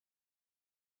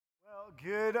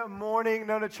Good morning,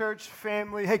 Nona Church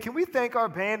family. Hey, can we thank our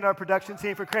band and our production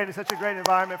team for creating such a great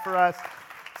environment for us?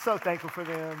 So thankful for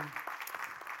them.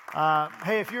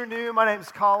 Hey, if you're new, my name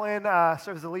is Colin. I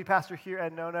serve as the lead pastor here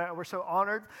at Nona, and we're so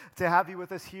honored to have you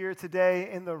with us here today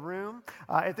in the room.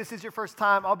 If this is your first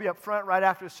time, I'll be up front right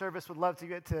after the service. Would love to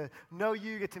get to know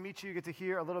you, get to meet you, get to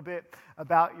hear a little bit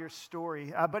about your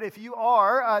story. But if you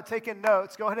are taking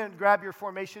notes, go ahead and grab your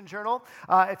formation journal.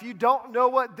 If you don't know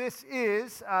what this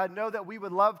is, know that we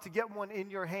would love to get one in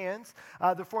your hands.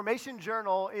 The formation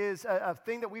journal is a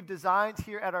thing that we've designed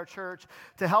here at our church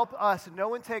to help us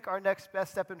know and take our next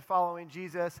best step in following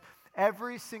Jesus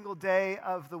every single day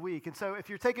of the week. And so if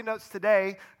you're taking notes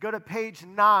today, go to page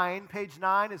 9. Page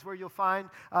 9 is where you'll find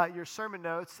your sermon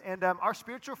notes. And our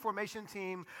spiritual formation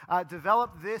team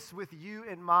developed this with you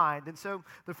in mind. And so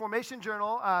the formation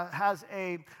journal has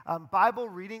a Bible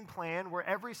reading plan where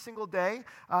every single day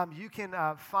you can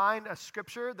find a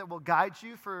scripture that will guide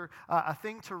you for a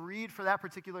thing to read for that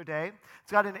particular day.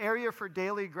 It's got an area for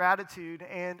daily gratitude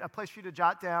and a place for you to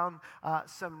jot down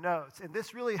some notes. And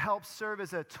this really helps serve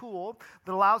as a tool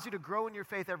that allows you to grow in your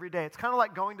faith every day. It's kind of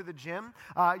like going to the gym.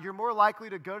 You're more likely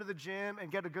to go to the gym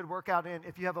and get a good workout in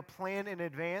if you have a plan in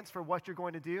advance for what you're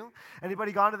going to do.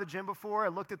 Anybody gone to the gym before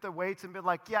and looked at the weights and been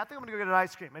like, yeah, I think I'm going to go get an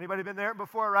ice cream. Anybody been there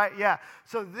before, right? Yeah.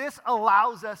 So this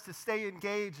allows us to stay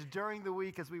engaged during the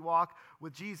week as we walk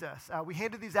with Jesus. We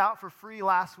handed these out for free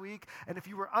last week, and if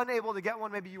you were unable to get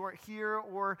one, maybe you weren't here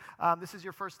or this is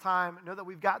your first time, know that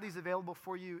we've got these available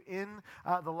for you in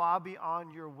the lobby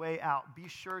on your way out. Be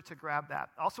sure to grab that.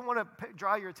 I also want to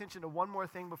draw your attention to one more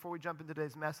thing before we jump into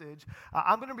today's message.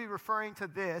 I'm going to be referring to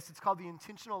this. It's called the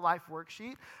Intentional Life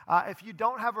Worksheet. If you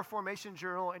don't have a formation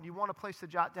journal and you want a place to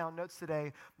jot down notes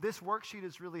today, this worksheet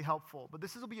is really helpful. But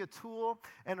this will be a tool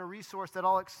and a resource that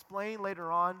I'll explain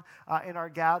later on in our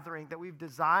gathering that we've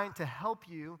designed to help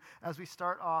you as we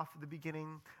start off the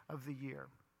beginning of the year.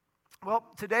 Well,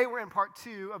 today we're in part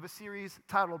 2 of a series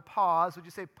titled Pause. Would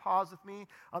you say pause with me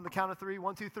on the count of 3?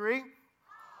 1, 2, 3.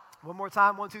 One more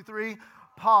time, 1, 2, 3,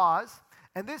 pause.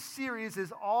 And this series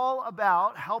is all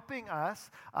about helping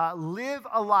us live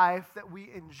a life that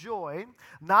we enjoy,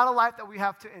 not a life that we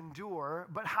have to endure,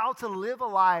 but how to live a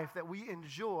life that we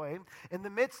enjoy in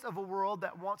the midst of a world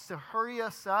that wants to hurry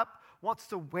us up, wants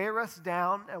to wear us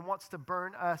down, and wants to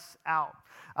burn us out.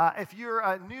 If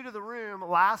you're new to the room,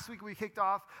 last week we kicked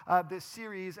off this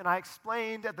series, and I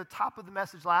explained at the top of the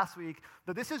message last week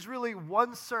that this is really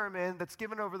one sermon that's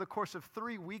given over the course of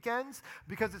 3 weekends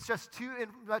because it's just too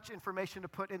much information to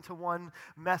put into one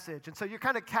message. And so you're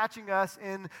kind of catching us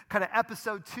in kind of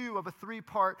episode 2 of a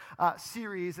 3-part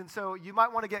series, and so you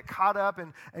might want to get caught up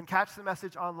and catch the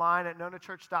message online at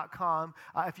nonachurch.com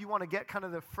if you want to get kind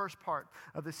of the first part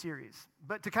of the series.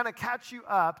 But to kind of catch you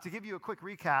up, to give you a quick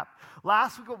recap,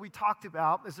 last week what we talked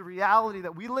about is the reality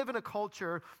that we live in a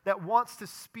culture that wants to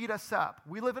speed us up.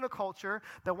 We live in a culture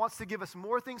that wants to give us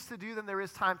more things to do than there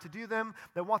is time to do them,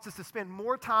 that wants us to spend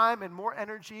more time and more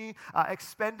energy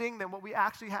expending than what we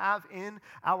actually have in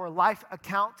our life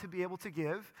account to be able to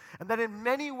give, and that in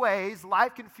many ways,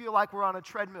 life can feel like we're on a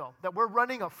treadmill, that we're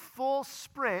running a full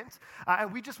sprint,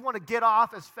 and we just want to get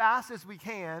off as fast as we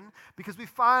can because we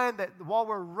find that while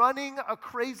we're running a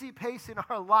crazy pace in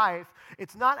our life,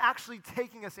 it's not actually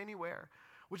taking us anywhere,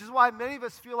 which is why many of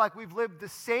us feel like we've lived the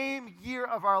same year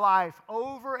of our life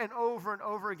over and over and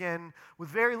over again with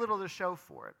very little to show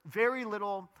for it, very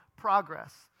little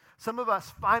progress. Some of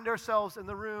us find ourselves in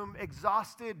the room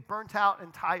exhausted, burnt out,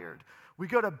 and tired. We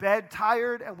go to bed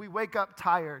tired and we wake up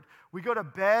tired. We go to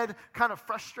bed kind of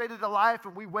frustrated at life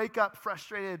and we wake up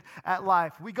frustrated at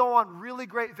life. We go on really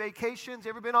great vacations.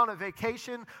 You ever been on a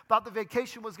vacation? Thought the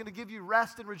vacation was going to give you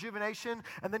rest and rejuvenation,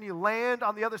 and then you land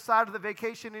on the other side of the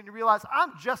vacation and you realize,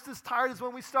 I'm just as tired as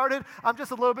when we started. I'm just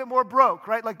a little bit more broke,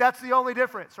 right? Like that's the only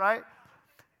difference, right?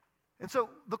 And so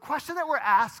the question that we're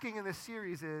asking in this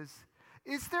series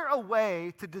is there a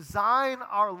way to design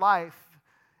our life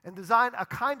and design a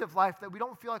kind of life that we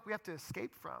don't feel like we have to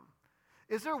escape from?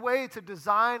 Is there a way to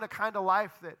design a kind of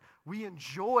life that we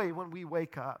enjoy when we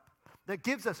wake up, that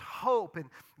gives us hope and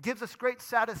gives us great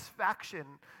satisfaction,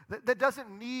 that doesn't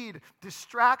need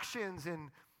distractions and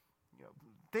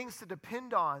things to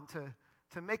depend on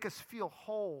to make us feel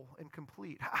whole and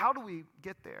complete? How do we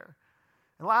get there?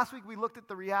 And last week we looked at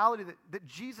the reality that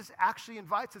Jesus actually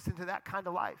invites us into that kind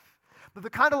of life. But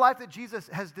the kind of life that Jesus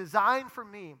has designed for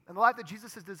me and the life that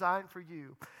Jesus has designed for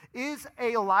you is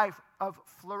a life of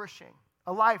flourishing,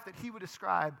 a life that he would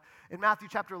describe in Matthew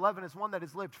chapter 11 as one that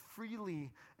is lived freely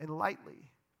and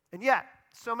lightly. And yet,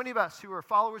 so many of us who are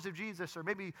followers of Jesus, or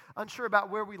maybe unsure about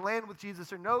where we land with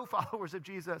Jesus, or no followers of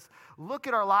Jesus, look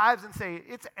at our lives and say,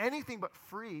 it's anything but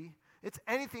free. It's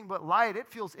anything but light. It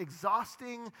feels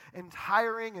exhausting and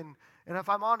tiring, and if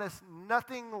I'm honest,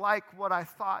 nothing like what I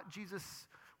thought Jesus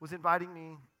was inviting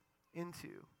me into.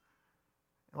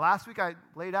 And last week I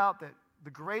laid out that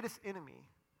the greatest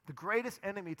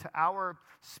enemy to our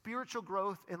spiritual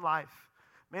growth in life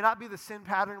may not be the sin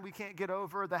pattern we can't get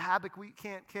over, the habit we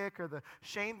can't kick, or the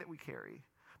shame that we carry.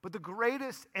 But the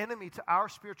greatest enemy to our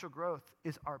spiritual growth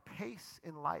is our pace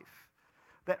in life.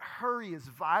 That hurry is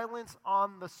violence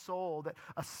on the soul, that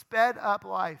a sped up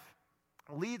life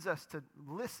leads us to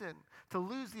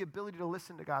lose the ability to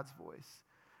listen to God's voice.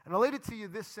 And I laid it to you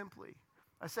this simply.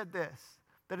 I said this,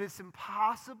 that it's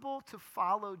impossible to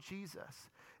follow Jesus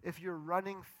if you're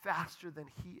running faster than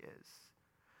he is,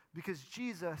 because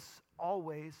Jesus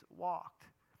always walked.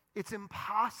 It's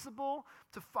impossible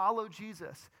to follow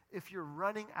Jesus if you're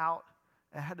running out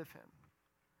ahead of him.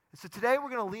 And so today we're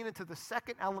going to lean into the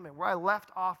second element where I left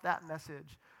off that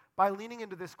message by leaning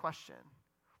into this question.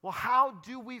 Well, how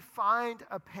do we find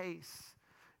a pace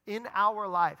in our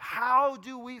life? How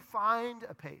do we find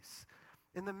a pace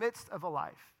in the midst of a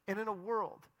life and in a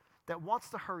world that wants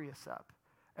to hurry us up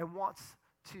and wants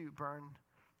to burn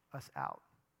us out?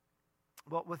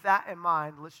 Well, with that in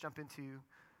mind, let's jump into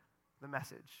the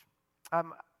message.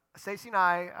 Stacey and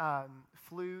I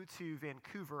flew to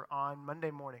Vancouver on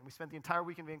Monday morning. We spent the entire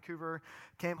week in Vancouver,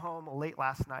 came home late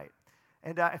last night.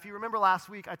 And if you remember last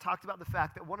week, I talked about the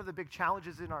fact that one of the big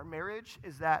challenges in our marriage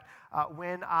is that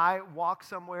when I walk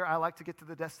somewhere, I like to get to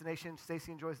the destination.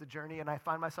 Stacey enjoys the journey, and I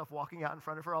find myself walking out in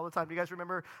front of her all the time. Do you guys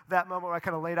remember that moment where I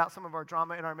kind of laid out some of our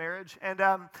drama in our marriage? And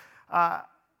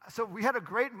so we had a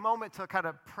great moment to kind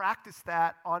of practice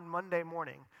that on Monday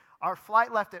morning. Our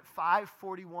flight left at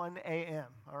 5:41 a.m.,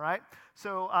 all right?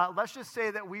 So let's just say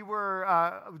that we were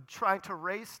trying to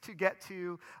race to get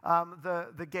to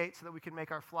the gate so that we could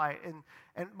make our flight. And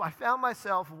I found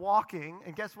myself walking,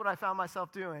 and guess what I found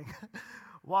myself doing?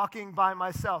 Walking by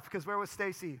myself, because where was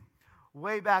Stacey?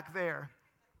 Way back there.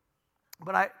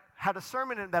 But I had a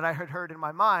sermon that I had heard in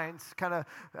my mind kind of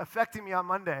affecting me on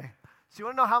Monday. So you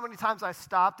want to know how many times I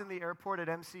stopped in the airport at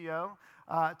MCO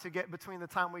to get between the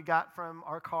time we got from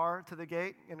our car to the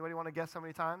gate? Anybody want to guess how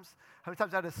many times? How many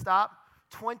times I had to stop?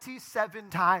 27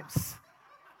 times.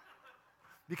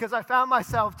 Because I found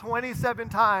myself 27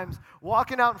 times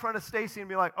walking out in front of Stacey and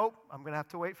being like, oh, I'm going to have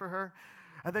to wait for her.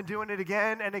 And then doing it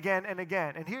again and again and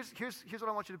again. And here's what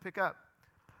I want you to pick up.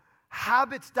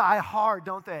 Habits die hard,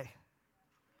 don't they?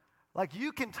 Like,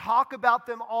 you can talk about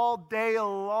them all day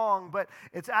long, but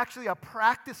it's actually a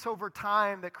practice over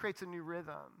time that creates a new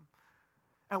rhythm.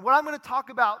 And what I'm going to talk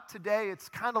about today, it's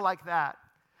kind of like that.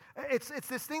 It's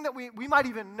this thing that we might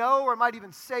even know or might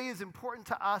even say is important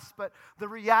to us, but the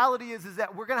reality is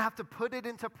that we're going to have to put it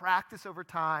into practice over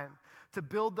time to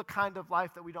build the kind of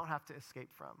life that we don't have to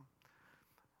escape from.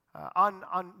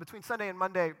 Between Sunday and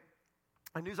Monday,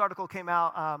 a news article came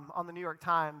out on the New York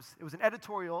Times. It was an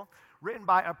editorial written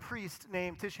by a priest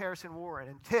named Tish Harrison Warren.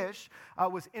 And Tish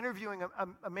was interviewing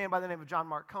a man by the name of John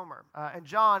Mark Comer. And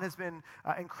John has been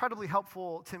incredibly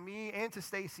helpful to me and to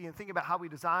Stacey in thinking about how we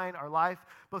design our life.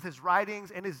 Both his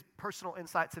writings and his personal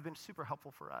insights have been super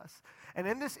helpful for us. And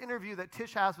in this interview that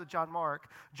Tish has with John Mark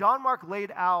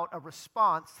laid out a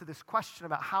response to this question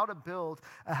about how to build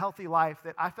a healthy life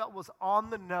that I felt was on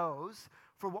the nose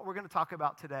for what we're going to talk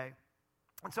about today.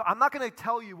 And so I'm not going to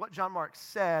tell you what John Mark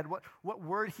said, what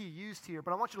word he used here,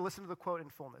 but I want you to listen to the quote in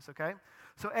fullness, okay?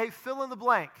 So a fill in the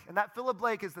blank, and that fill in the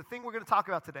blank is the thing we're going to talk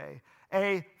about today.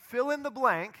 A fill in the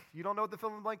blank, you don't know what the fill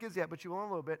in the blank is yet, but you will in a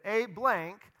little bit. A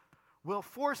blank will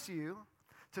force you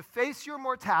to face your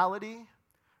mortality,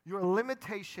 your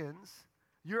limitations,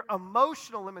 your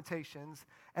emotional limitations,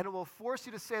 and it will force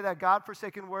you to say that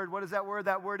God-forsaken word. What is that word?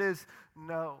 That word is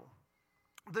no.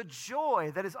 The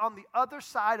joy that is on the other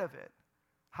side of it,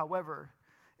 however,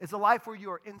 is a life where you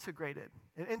are integrated.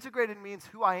 And integrated means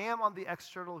who I am on the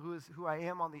external, who I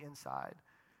am on the inside.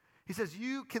 He says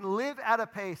you can live at a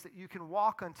pace that you can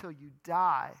walk until you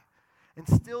die and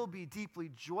still be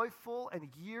deeply joyful and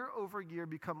year over year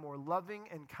become more loving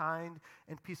and kind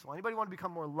and peaceful. Anybody want to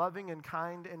become more loving and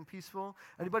kind and peaceful?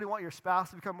 Anybody want your spouse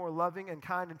to become more loving and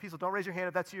kind and peaceful? Don't raise your hand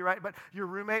if that's you, right? But your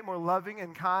roommate more loving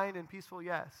and kind and peaceful?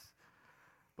 Yes.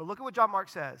 But look at what John Mark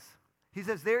says. He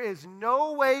says, there is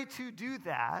no way to do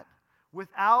that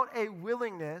without a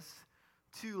willingness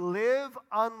to live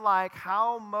unlike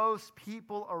how most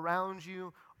people around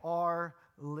you are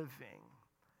living.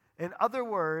 In other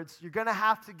words, you're going to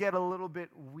have to get a little bit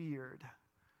weird.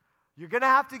 You're going to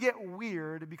have to get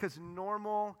weird because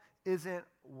normal isn't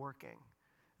working.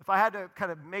 If I had to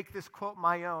kind of make this quote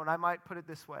my own, I might put it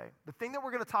this way. The thing that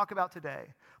we're going to talk about today,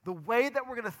 the way that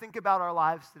we're going to think about our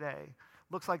lives today,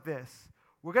 looks like this.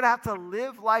 We're going to have to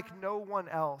live like no one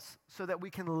else so that we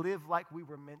can live like we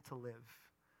were meant to live.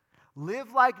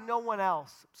 Live like no one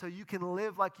else so you can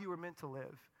live like you were meant to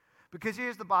live. Because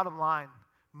here's the bottom line.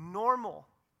 Normal,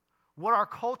 what our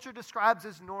culture describes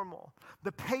as normal,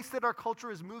 the pace that our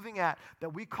culture is moving at,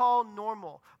 that we call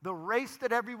normal, the race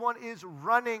that everyone is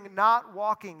running, not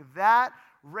walking, that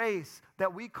race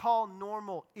that we call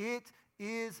normal, it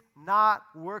is not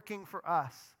working for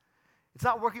us. It's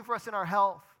not working for us in our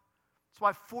health. That's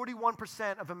why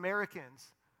 41% of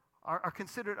Americans are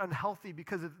considered unhealthy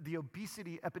because of the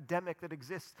obesity epidemic that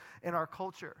exists in our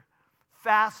culture.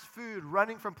 Fast food,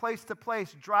 running from place to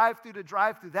place, drive-through to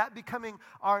drive-through, that becoming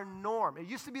our norm. It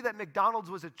used to be that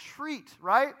McDonald's was a treat,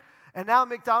 right? And now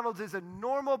McDonald's is a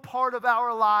normal part of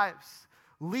our lives.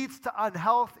 Leads to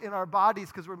unhealth in our bodies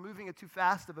because we're moving at too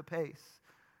fast of a pace.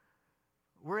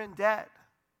 We're in debt.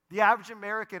 The average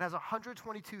American has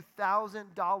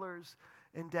 $122,000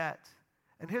 in debt.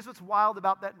 And here's what's wild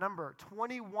about that number.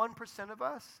 21% of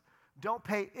us don't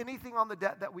pay anything on the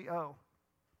debt that we owe.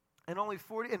 And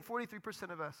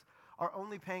 43% of us are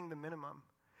only paying the minimum.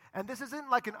 And this isn't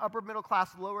like an upper middle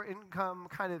class, lower income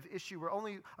kind of issue where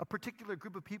only a particular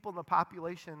group of people in the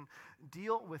population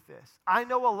deal with this. I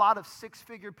know a lot of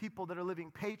six-figure people that are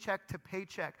living paycheck to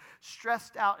paycheck,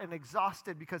 stressed out and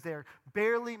exhausted because they're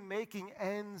barely making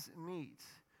ends meet,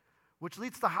 which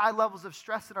leads to high levels of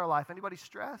stress in our life. Anybody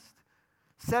stressed?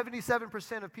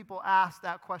 77% of people asked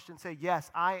that question say, yes,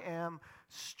 I am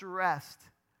stressed.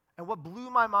 And what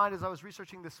blew my mind as I was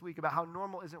researching this week about how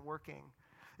normal isn't working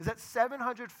is that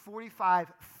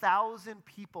 745,000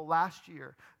 people last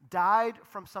year died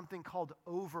from something called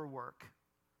overwork.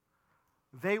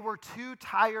 They were too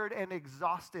tired and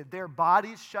exhausted. Their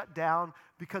bodies shut down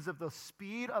because of the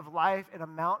speed of life and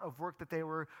amount of work that they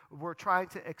were trying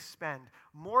to expend.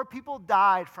 More people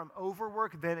died from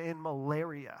overwork than in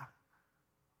malaria.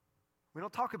 We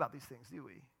don't talk about these things, do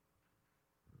we?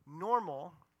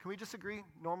 Normal, can we just agree?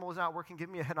 Normal is not working. Give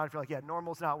me a head nod if you're like, yeah,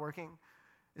 normal is not working.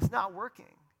 It's not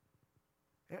working.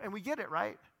 And we get it,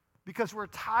 right? Because we're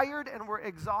tired and we're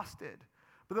exhausted.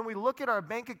 But then we look at our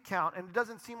bank account and it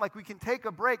doesn't seem like we can take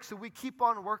a break, so we keep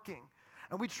on working.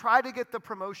 And we try to get the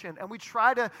promotion, and we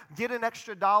try to get an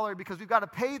extra dollar because we've got to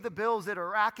pay the bills that are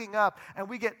racking up, and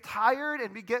we get tired,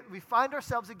 and we find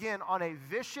ourselves again on a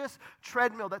vicious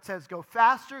treadmill that says, go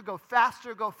faster, go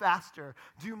faster, go faster.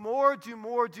 Do more, do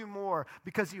more, do more,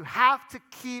 because you have to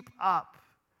keep up.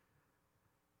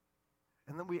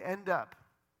 And then we end up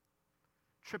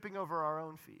tripping over our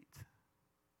own feet,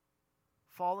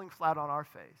 falling flat on our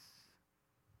face,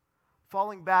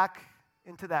 falling back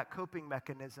into that coping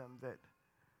mechanism that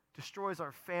destroys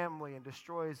our family and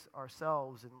destroys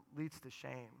ourselves and leads to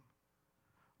shame.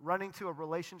 Running to a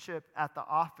relationship at the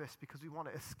office because we want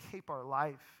to escape our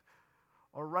life,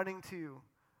 or running to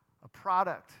a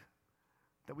product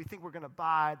that we think we're going to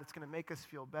buy that's going to make us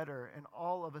feel better, and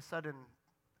all of a sudden,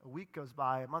 a week goes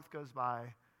by, a month goes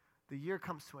by, the year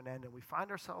comes to an end, and we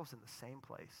find ourselves in the same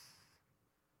place.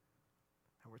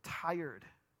 And we're tired,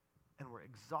 and we're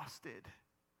exhausted,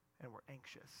 and we're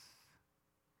anxious.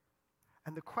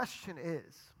 And the question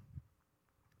is,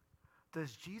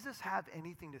 does Jesus have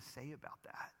anything to say about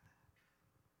that?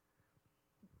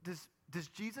 Does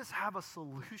Jesus have a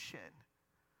solution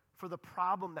for the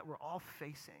problem that we're all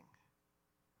facing?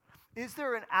 Is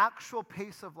there an actual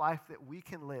pace of life that we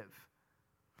can live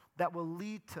that will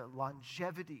lead to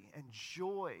longevity and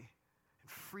joy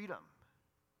and freedom?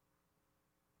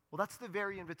 Well, that's the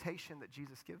very invitation that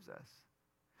Jesus gives us.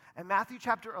 In Matthew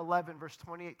chapter 11, verse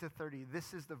 28 to 30,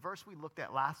 this is the verse we looked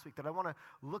at last week that I want to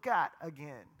look at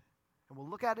again. And we'll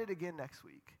look at it again next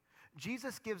week.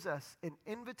 Jesus gives us an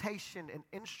invitation, an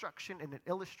instruction, and an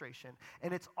illustration.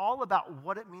 And it's all about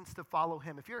what it means to follow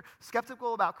him. If you're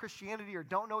skeptical about Christianity or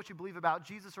don't know what you believe about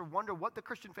Jesus or wonder what the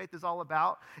Christian faith is all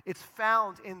about, it's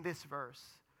found in this verse.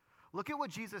 Look at what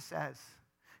Jesus says.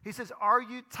 He says, are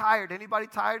you tired? Anybody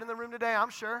tired in the room today? I'm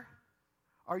sure.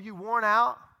 Are you worn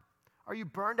out? Are you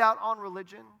burned out on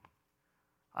religion?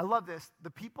 I love this. The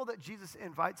people that Jesus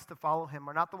invites to follow him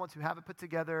are not the ones who have it put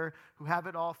together, who have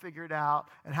it all figured out,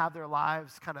 and have their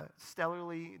lives kind of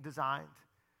stellarly designed.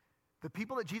 The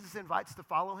people that Jesus invites to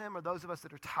follow him are those of us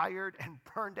that are tired and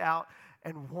burned out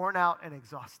and worn out and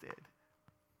exhausted.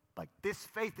 Like, this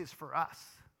faith is for us.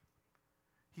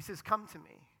 He says, come to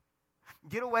me.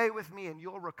 Get away with me and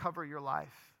you'll recover your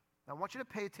life. I want you to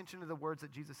pay attention to the words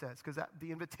that Jesus says, because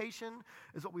the invitation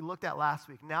is what we looked at last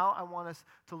week. Now I want us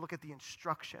to look at the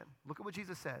instruction. Look at what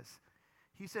Jesus says.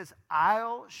 He says,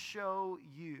 I'll show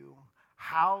you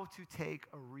how to take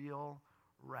a real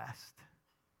rest.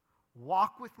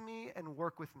 Walk with me and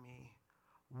work with me.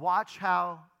 Watch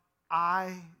how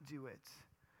I do it.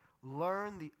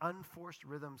 Learn the unforced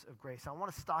rhythms of grace. I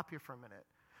want to stop here for a minute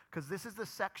because this is the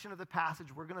section of the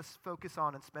passage we're going to focus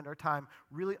on and spend our time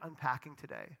really unpacking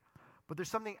today. But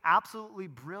there's something absolutely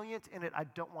brilliant in it I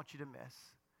don't want you to miss.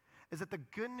 Is that the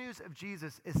good news of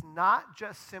Jesus is not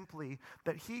just simply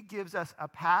that he gives us a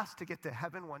pass to get to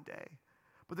heaven one day.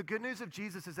 But the good news of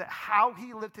Jesus is that how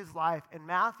he lived his life in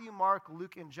Matthew, Mark,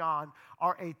 Luke, and John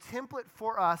are a template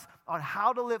for us on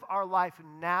how to live our life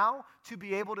now to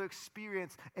be able to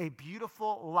experience a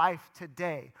beautiful life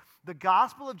today. The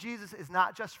gospel of Jesus is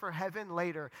not just for heaven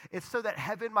later. It's so that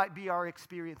heaven might be our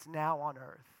experience now on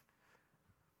earth.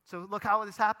 So look how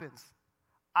this happens.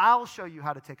 I'll show you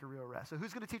how to take a real rest. So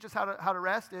who's going to teach us how to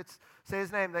rest? It's, say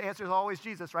his name. The answer is always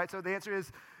Jesus, right? So the answer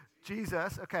is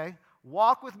Jesus, okay.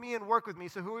 Walk with me and work with me.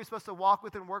 So who are we supposed to walk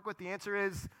with and work with? The answer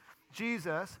is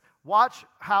Jesus. Watch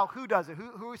who does it?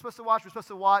 Who are we supposed to watch? We're supposed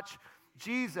to watch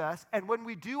Jesus. And when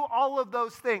we do all of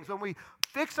those things, when we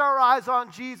fix our eyes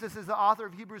on Jesus, as the author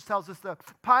of Hebrews tells us, the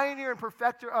pioneer and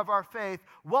perfecter of our faith,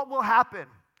 what will happen?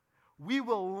 We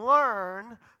will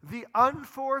learn the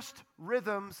unforced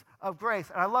rhythms of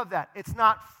grace. And I love that. It's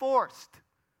not forced.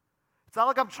 It's not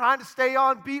like I'm trying to stay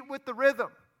on beat with the rhythm.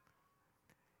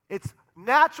 It's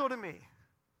natural to me.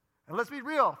 And let's be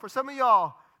real, for some of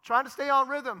y'all, trying to stay on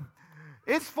rhythm,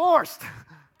 it's forced.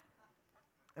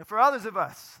 And for others of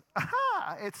us,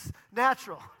 it's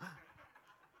natural.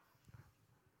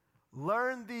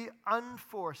 Learn the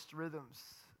unforced rhythms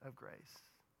of grace.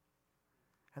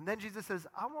 And then Jesus says,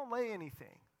 I won't lay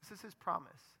anything. This is his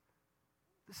promise.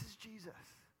 This is Jesus.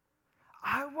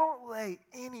 I won't lay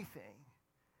anything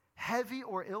heavy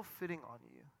or ill-fitting on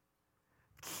you.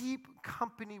 Keep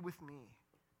company with me,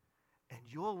 and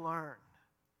you'll learn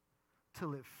to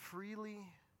live freely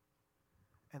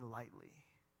and lightly.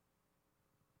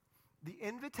 The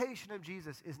invitation of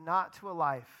Jesus is not to a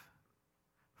life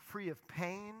free of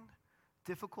pain,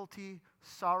 difficulty,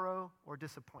 sorrow, or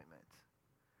disappointment.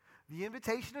 The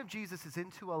invitation of Jesus is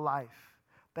into a life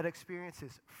that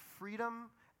experiences freedom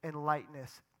and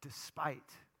lightness despite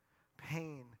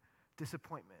pain,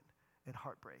 disappointment, and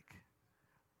heartbreak.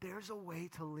 There's a way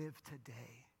to live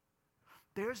today.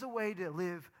 There's a way to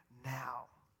live now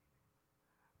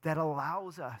that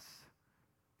allows us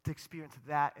to experience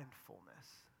that in fullness.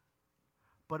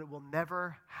 But it will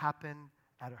never happen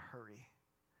at a hurry.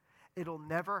 It'll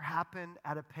never happen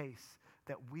at a pace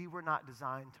that we were not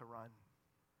designed to run.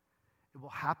 It will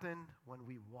happen when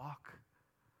we walk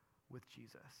with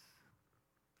Jesus.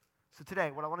 So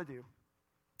today, what I want to do,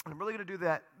 and I'm really going to do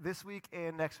that this week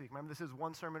and next week. Remember, this is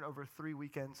one sermon over 3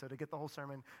 weekends, so to get the whole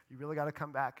sermon, you really got to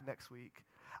come back next week.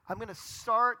 I'm going to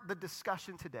start the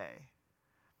discussion today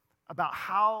about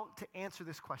how to answer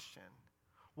this question.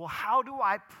 Well, how do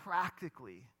I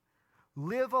practically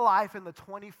live a life in the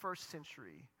 21st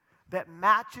century that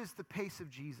matches the pace of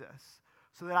Jesus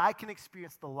so that I can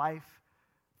experience the life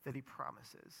that he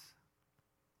promises?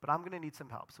 But I'm going to need some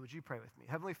help, so would you pray with me?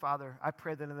 Heavenly Father, I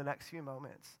pray that in the next few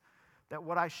moments, that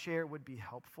what I share would be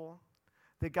helpful,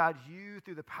 that God, you,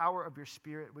 through the power of your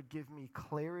Spirit, would give me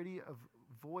clarity of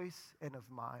voice and of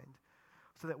mind,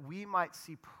 so that we might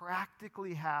see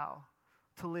practically how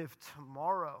to live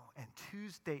tomorrow and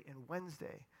Tuesday and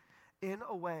Wednesday in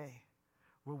a way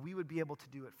where we would be able to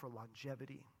do it for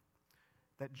longevity,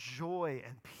 that joy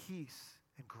and peace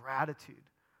and gratitude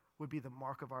would be the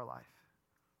mark of our life.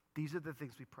 These are the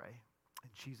things we pray in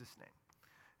Jesus'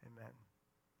 name. Amen.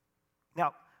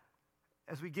 Now,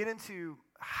 as we get into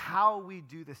how we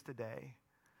do this today,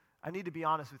 I need to be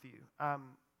honest with you.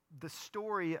 The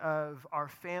story of our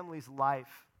family's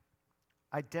life,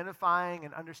 identifying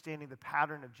and understanding the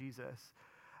pattern of Jesus,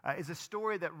 is a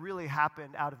story that really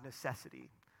happened out of necessity.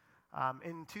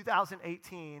 In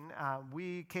 2018,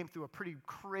 we came through a pretty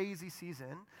crazy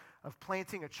season of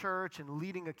planting a church and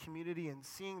leading a community and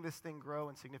seeing this thing grow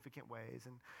in significant ways.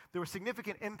 And there were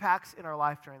significant impacts in our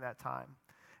life during that time.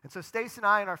 And so Stace and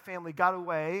I and our family got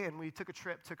away, and we took a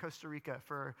trip to Costa Rica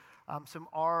for some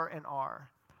R&R.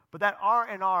 But that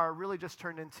R&R really just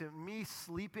turned into me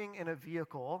sleeping in a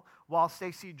vehicle while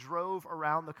Stacy drove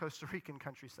around the Costa Rican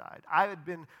countryside. I had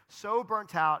been so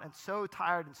burnt out and so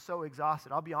tired and so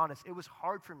exhausted. I'll be honest, it was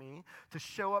hard for me to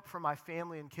show up for my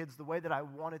family and kids the way that I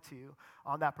wanted to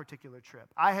on that particular trip.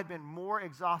 I had been more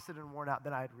exhausted and worn out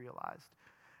than I had realized.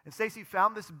 And Stacy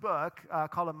found this book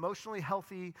called Emotionally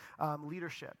Healthy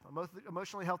Leadership.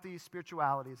 Emotionally Healthy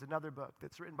Spirituality is another book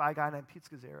that's written by a guy named Pete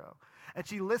Scazzero. And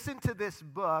she listened to this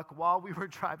book while we were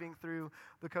driving through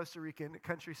the Costa Rican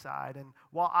countryside. And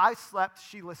while I slept,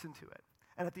 she listened to it.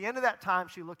 And at the end of that time,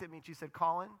 she looked at me and she said,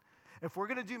 Colin, if we're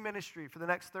going to do ministry for the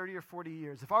next 30 or 40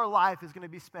 years, if our life is going to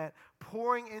be spent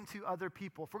pouring into other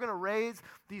people, if we're going to raise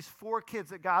these 4 kids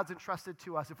that God's entrusted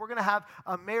to us, if we're going to have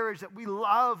a marriage that we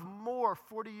love more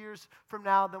 40 years from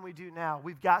now than we do now,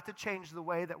 we've got to change the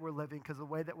way that we're living because the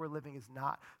way that we're living is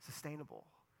not sustainable.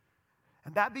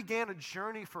 And that began a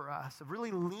journey for us of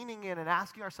really leaning in and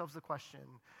asking ourselves the question,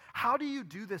 how do you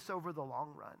do this over the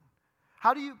long run?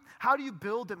 How do you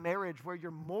build a marriage where you're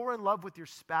more in love with your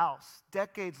spouse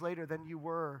decades later than you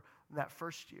were in that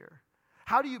first year?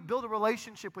 How do you build a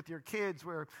relationship with your kids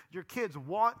where your kids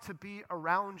want to be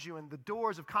around you and the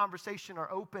doors of conversation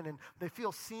are open and they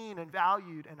feel seen and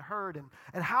valued and heard?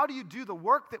 And how do you do the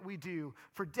work that we do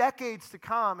for decades to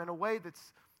come in a way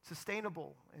that's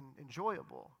sustainable and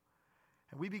enjoyable?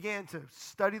 And we began to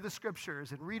study the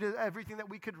scriptures and read everything that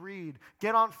we could read,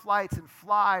 get on flights and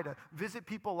fly to visit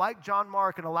people like John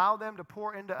Mark and allow them to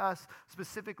pour into us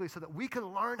specifically so that we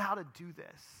can learn how to do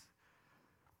this.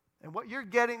 And what you're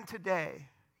getting today,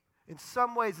 in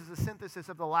some ways, is a synthesis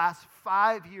of the last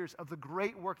 5 years of the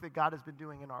great work that God has been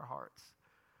doing in our hearts.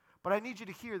 But I need you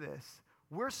to hear this.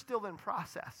 We're still in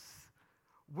process.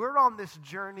 We're on this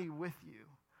journey with you.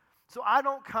 So I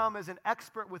don't come as an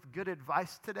expert with good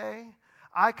advice today.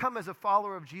 I come as a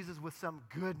follower of Jesus with some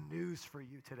good news for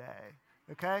you today,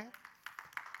 okay?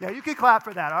 Yeah, you can clap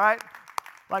for that, all right?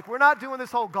 Like, we're not doing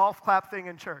this whole golf clap thing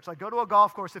in church. Like, go to a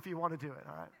golf course if you want to do it,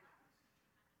 all right?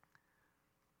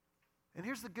 And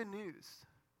here's the good news,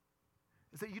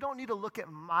 is that you don't need to look at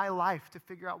my life to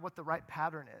figure out what the right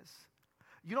pattern is.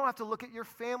 You don't have to look at your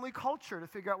family culture to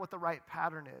figure out what the right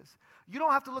pattern is. You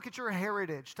don't have to look at your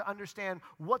heritage to understand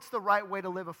what's the right way to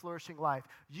live a flourishing life.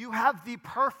 You have the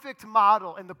perfect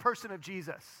model in the person of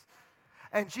Jesus.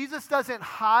 And Jesus doesn't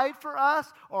hide for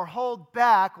us or hold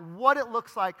back what it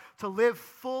looks like to live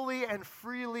fully and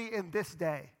freely in this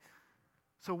day.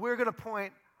 So we're going to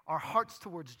point our hearts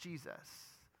towards Jesus.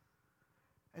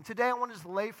 And today I want to just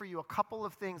lay for you a couple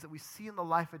of things that we see in the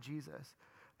life of Jesus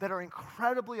that are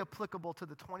incredibly applicable to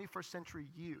the 21st century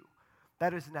you,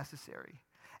 that is necessary.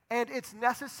 And it's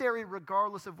necessary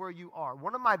regardless of where you are.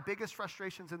 One of my biggest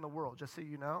frustrations in the world, just so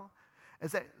you know,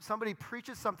 is that somebody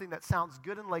preaches something that sounds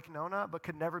good in Lake Nona but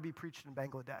could never be preached in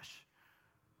Bangladesh.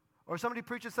 Or somebody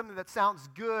preaches something that sounds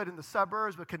good in the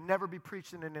suburbs but could never be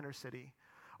preached in an inner city.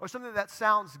 Or something that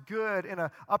sounds good in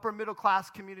an upper middle class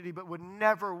community but would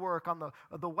never work on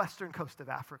the western coast of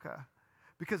Africa.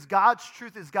 Because God's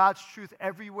truth is God's truth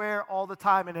everywhere, all the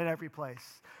time, and in every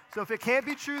place. So if it can't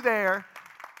be true there,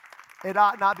 it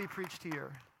ought not be preached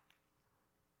here.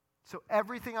 So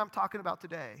everything I'm talking about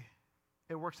today,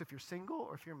 it works if you're single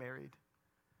or if you're married.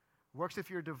 It works if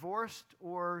you're divorced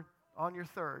or on your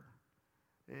third.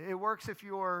 It works if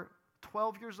you're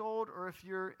 12 years old or if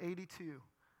you're 82.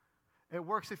 It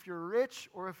works if you're rich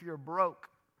or if you're broke.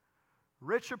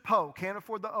 Rich or po, can't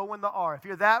afford the O and the R. If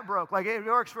you're that broke, like it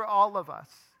works for all of us.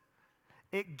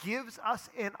 It gives us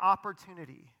an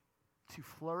opportunity to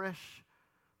flourish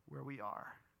where we are.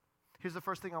 Here's the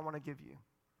first thing I want to give you.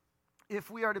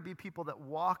 If we are to be people that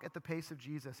walk at the pace of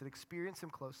Jesus and experience him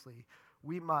closely,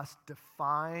 we must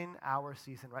define our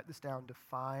season. Write this down,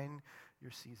 define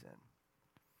your season.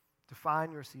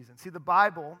 Define your season. See, the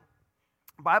Bible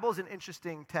is an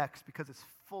interesting text because it's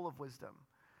full of wisdom.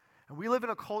 And we live in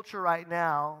a culture right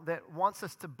now that wants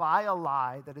us to buy a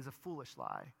lie that is a foolish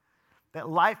lie, that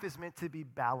life is meant to be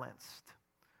balanced.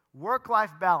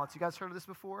 Work-life balance. You guys heard of this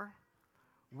before?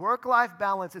 Work-life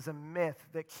balance is a myth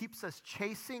that keeps us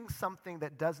chasing something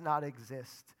that does not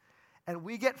exist. And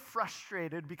we get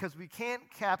frustrated because we can't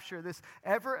capture this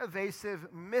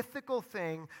ever-evasive, mythical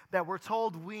thing that we're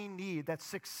told we need. That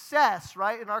success,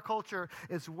 right, in our culture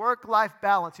is work-life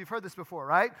balance. You've heard this before,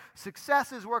 right?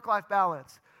 Success is work-life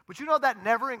balance. But you know that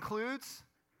never includes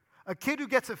a kid who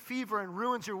gets a fever and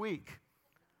ruins your week.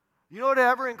 You know what it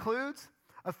ever includes?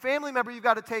 A family member you've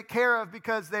got to take care of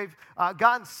because they've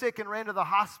gotten sick and ran to the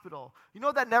hospital. You know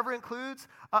what that never includes?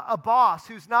 A boss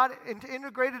who's not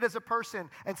integrated as a person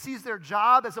and sees their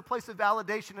job as a place of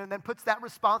validation and then puts that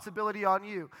responsibility on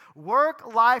you.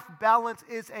 Work-life balance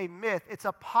is a myth. It's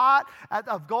a pot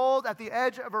of gold at the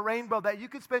edge of a rainbow that you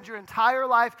could spend your entire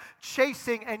life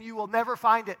chasing and you will never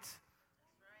find it.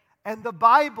 And the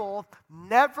Bible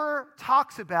never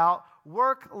talks about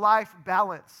work-life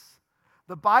balance.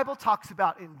 The Bible talks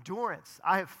about endurance.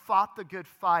 I have fought the good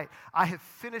fight. I have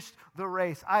finished the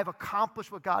race. I have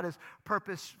accomplished what God has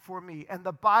purposed for me. And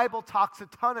the Bible talks a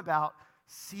ton about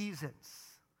seasons.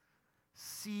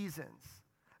 Seasons.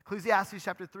 Ecclesiastes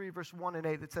chapter 3, verse 1 and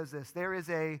 8, it says this: there is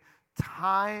a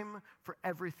time for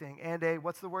everything, and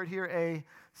what's the word here? A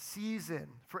season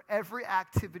for every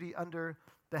activity under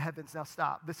the heavens. Now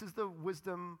stop. This is the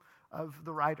wisdom of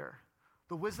the writer.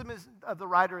 The wisdom of the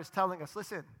writer is telling us,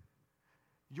 listen,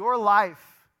 your life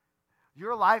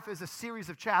is a series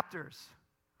of chapters.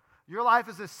 Your life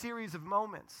is a series of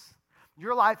moments.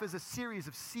 Your life is a series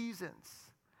of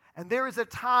seasons. And there is a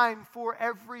time for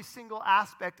every single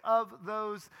aspect of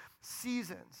those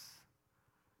seasons.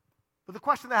 But the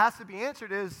question that has to be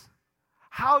answered is,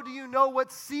 how do you know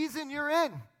what season you're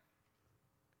in?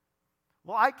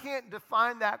 Well, I can't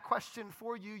define that question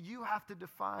for you. You have to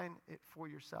define it for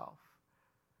yourself.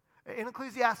 In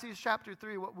Ecclesiastes chapter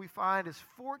 3, what we find is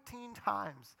 14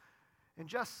 times in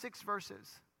just 6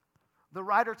 verses, the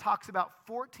writer talks about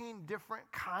 14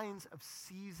 different kinds of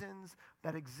seasons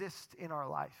that exist in our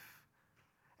life.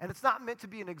 And it's not meant to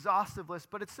be an exhaustive list,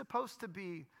 but it's supposed to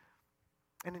be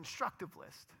an instructive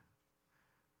list.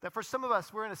 That for some of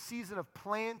us, we're in a season of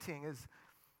planting,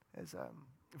 as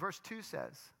verse 2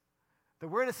 says. That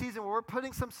we're in a season where we're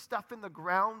putting some stuff in the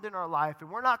ground in our life,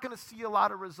 and we're not going to see a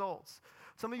lot of results.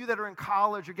 Some of you that are in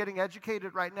college or getting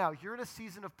educated right now, you're in a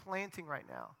season of planting right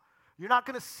now. You're not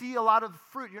going to see a lot of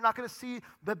fruit. You're not going to see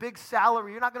the big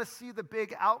salary. You're not going to see the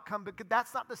big outcome, because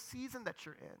that's not the season that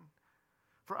you're in.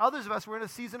 For others of us, we're in a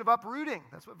season of uprooting.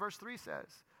 That's what verse 3 says.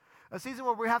 A season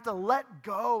where we have to let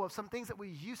go of some things that we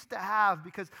used to have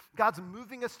because God's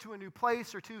moving us to a new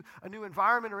place or to a new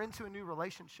environment or into a new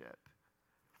relationship.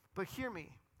 But hear me,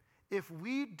 if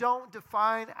we don't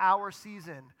define our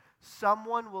season,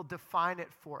 someone will define it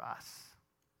for us.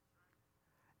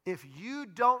 If you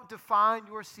don't define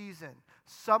your season,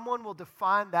 someone will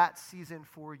define that season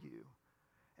for you.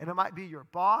 And it might be your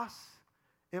boss,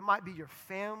 it might be your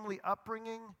family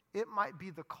upbringing, it might be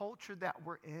the culture that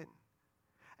we're in.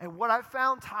 And what I've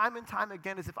found time and time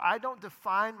again is if I don't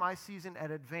define my season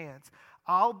in advance,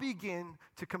 I'll begin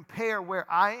to compare where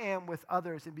I am with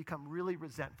others and become really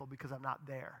resentful because I'm not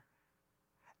there.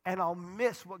 And I'll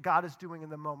miss what God is doing in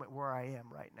the moment where I am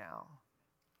right now.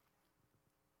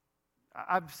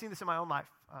 I've seen this in my own life,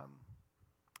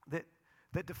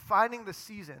 that defining the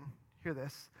season, hear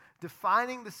this,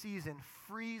 defining the season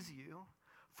frees you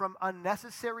from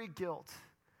unnecessary guilt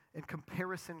and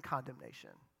comparison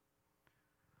condemnation.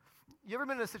 You ever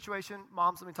been in a situation,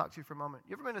 moms, let me talk to you for a moment.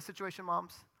 You ever been in a situation,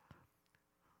 moms,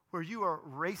 where you are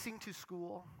racing to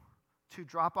school to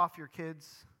drop off your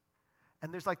kids,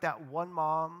 and there's like that one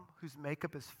mom whose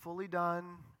makeup is fully done,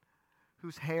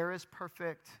 whose hair is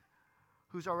perfect,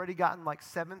 who's already gotten like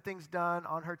 7 things done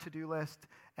on her to-do list,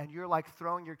 and you're like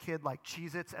throwing your kid like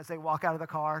Cheez-Its as they walk out of the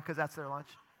car because that's their lunch?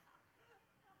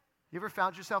 You ever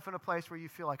found yourself in a place where you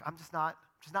feel like, I'm just not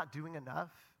doing enough?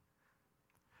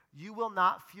 You will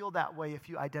not feel that way if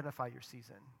you identify your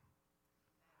season.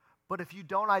 But if you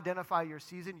don't identify your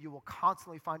season, you will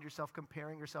constantly find yourself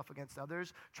comparing yourself against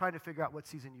others, trying to figure out what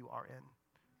season you are in.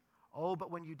 Oh,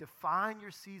 but when you define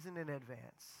your season in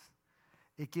advance,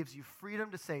 it gives you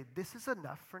freedom to say, this is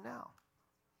enough for now.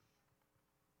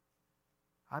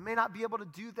 I may not be able to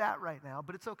do that right now,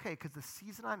 but it's okay because the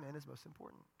season I'm in is most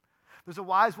important. There's a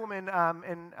wise woman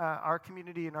in our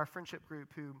community, in our friendship group,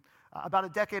 who about a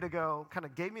decade ago kind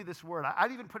of gave me this word.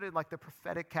 I'd even put it in like the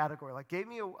prophetic category, like gave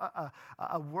me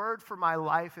a word for my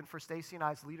life and for Stacy and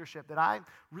I's leadership that I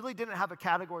really didn't have a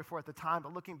category for at the time,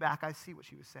 but looking back, I see what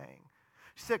she was saying.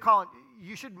 She said, Colin,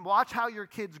 you should watch how your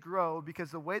kids grow, because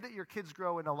the way that your kids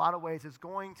grow in a lot of ways is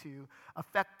going to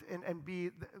affect and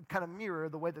be kind of mirror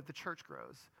the way that the church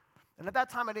grows. And at that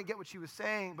time, I didn't get what she was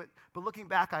saying, but looking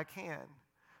back, I can.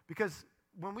 Because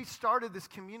when we started this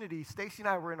community, Stacy and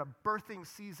I were in a birthing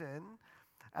season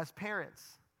as parents.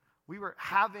 We were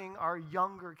having our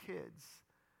younger kids.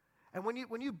 And when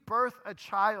you birth a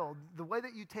child, the way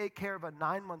that you take care of a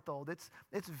 9-month-old, it's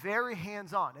very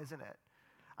hands-on, isn't it?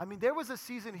 I mean, there was a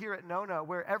season here at Nona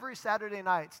where every Saturday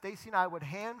night, Stacy and I would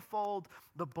hand-fold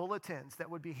the bulletins that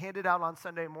would be handed out on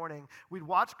Sunday morning. We'd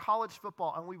watch college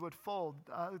football, and we would fold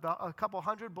a couple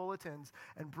hundred bulletins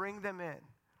and bring them in.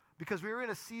 Because we were in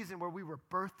a season where we were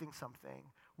birthing something.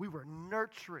 We were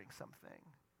nurturing something.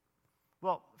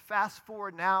 Well, fast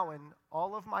forward now, and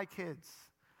all of my kids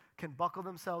can buckle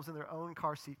themselves in their own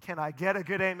car seat. Can I get a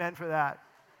good amen for that?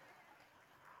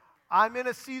 I'm in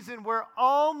a season where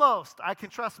almost I can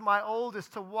trust my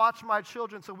oldest to watch my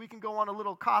children so we can go on a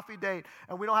little coffee date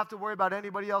and we don't have to worry about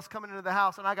anybody else coming into the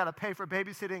house and I got to pay for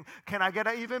babysitting. Can I get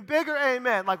an even bigger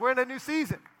amen? Like we're in a new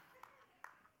season.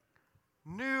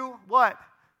 New what?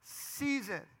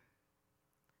 Season.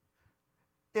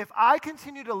 If I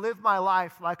continue to live my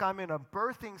life like I'm in a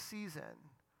birthing season,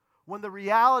 when the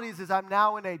reality is I'm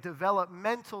now in a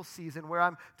developmental season where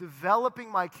I'm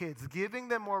developing my kids, giving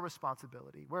them more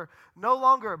responsibility. We're no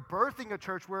longer birthing a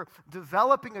church, we're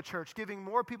developing a church, giving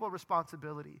more people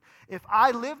responsibility. If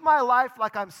I live my life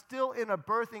like I'm still in a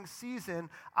birthing season,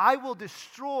 I will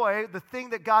destroy the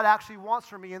thing that God actually wants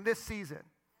for me in this season.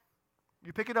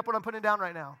 You picking up what I'm putting down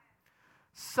right now?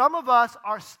 Some of us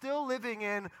are still living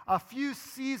in a few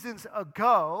seasons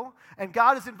ago, and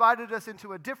God has invited us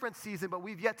into a different season, but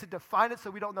we've yet to define it,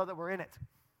 so we don't know that we're in it.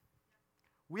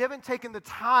 We haven't taken the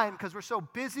time, because we're so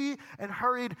busy and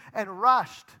hurried and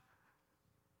rushed,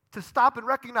 to stop and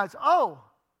recognize, oh,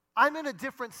 I'm in a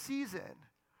different season,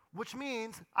 which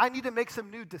means I need to make some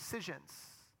new decisions.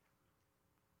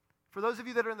 For those of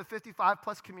you that are in the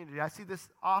 55-plus community, I see this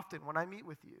often when I meet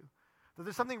with you. That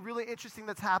there's something really interesting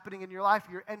that's happening in your life.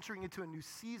 You're entering into a new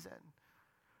season.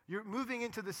 You're moving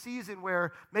into the season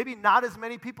where maybe not as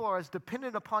many people are as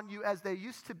dependent upon you as they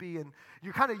used to be, and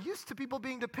you're kind of used to people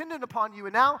being dependent upon you,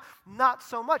 and now not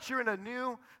so much. You're in a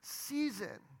new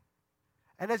season.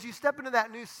 And as you step into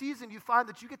that new season, you find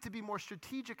that you get to be more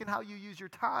strategic in how you use your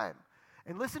time.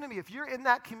 And listen to me, if you're in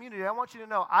that community, I want you to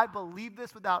know, I believe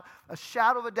this without a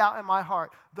shadow of a doubt in my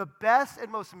heart. The best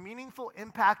and most meaningful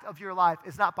impact of your life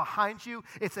is not behind you,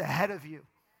 it's ahead of you.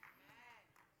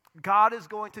 God is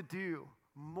going to do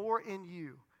more in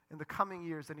you in the coming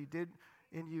years than he did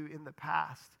in you in the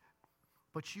past.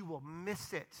 But you will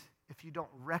miss it if you don't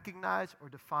recognize or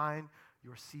define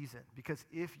your season. Because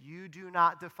if you do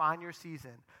not define your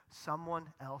season, someone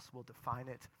else will define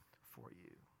it for you.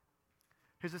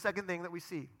 Here's the second thing that we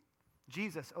see.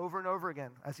 Jesus, over and over again,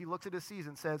 as he looks at his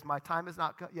season, says, my time has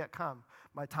not yet come.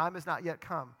 My time has not yet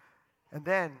come. And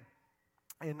then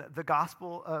in the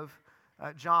Gospel of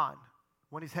John,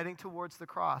 when he's heading towards the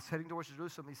cross, heading towards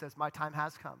Jerusalem, he says, my time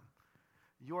has come.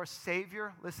 Your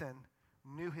Savior, listen,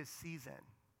 knew his season.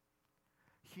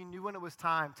 He knew when it was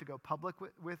time to go public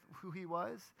with who he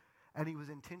was, and he was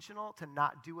intentional to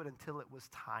not do it until it was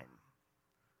time.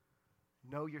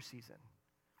 Know your season.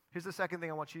 Here's the second thing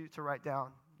I want you to write down.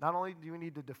 Not only do we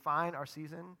need to define our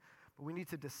season, but we need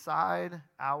to decide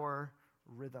our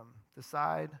rhythm.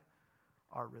 Decide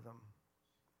our rhythm.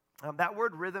 That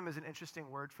word rhythm is an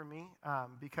interesting word for me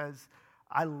because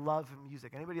I love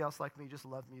music. Anybody else like me just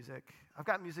love music? I've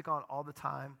got music on all the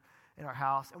time in our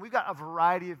house, and we've got a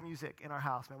variety of music in our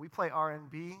house, man. We play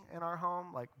R&B in our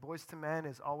home, like Boyz II Men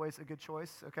is always a good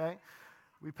choice, okay?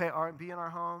 We play R&B in our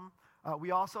home.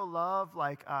 We also love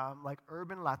like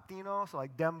urban Latino, so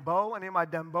like dembow. Any of my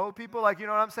dembow people, like, you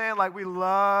know what I'm saying? Like, we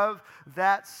love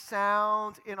that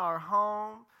sound in our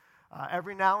home.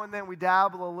 Every now and then we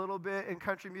dabble a little bit in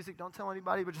country music. Don't tell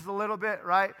anybody, but just a little bit,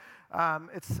 right?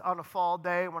 It's on a fall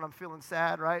day when I'm feeling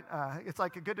sad, right? It's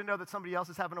like good to know that somebody else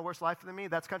is having a worse life than me.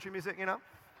 That's country music, you know?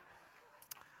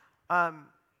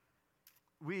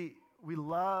 We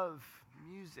love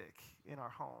music in our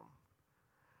home.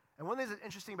 And one thing that's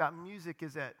interesting about music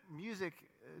is that music,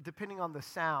 depending on the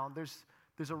sound,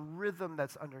 there's a rhythm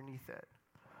that's underneath it.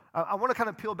 I want to kind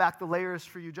of peel back the layers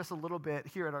for you just a little bit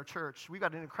here at our church. We've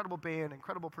got an incredible band,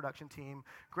 incredible production team,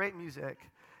 great music.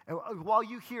 And while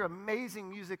you hear amazing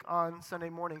music on Sunday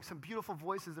morning, some beautiful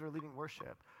voices that are leading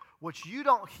worship, what you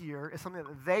don't hear is something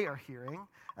that they are hearing,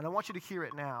 and I want you to hear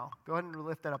it now. Go ahead and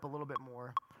lift that up a little bit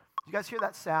more. You guys hear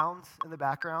that sound in the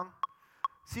background?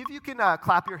 See if you can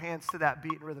clap your hands to that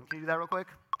beat and rhythm. Can you do that real quick?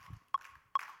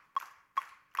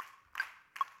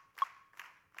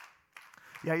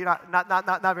 Yeah, you're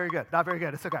not very good. Not very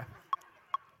good. It's okay.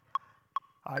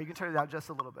 All right, you can turn it down just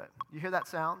a little bit. You hear that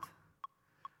sound?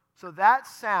 So that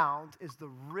sound is the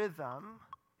rhythm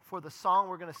for the song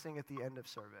we're going to sing at the end of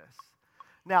service.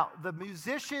 Now, the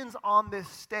musicians on this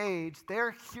stage,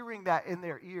 they're hearing that in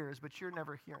their ears, but you're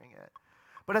never hearing it.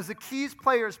 But as the keys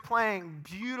player is playing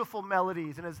beautiful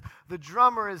melodies, and as the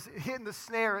drummer is hitting the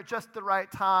snare at just the right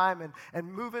time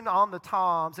and moving on the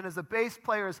toms, and as the bass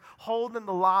player is holding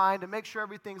the line to make sure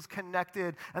everything's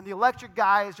connected, and the electric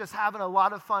guy is just having a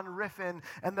lot of fun riffing,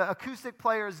 and the acoustic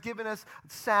player is giving us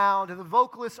sound, and the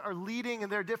vocalists are leading in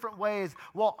their different ways,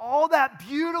 while all that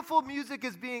beautiful music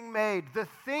is being made, the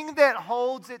thing that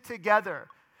holds it together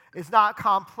is not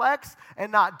complex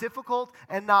and not difficult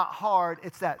and not hard.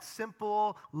 It's that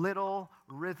simple little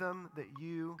rhythm that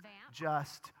you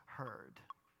just heard.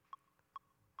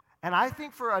 And I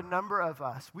think for a number of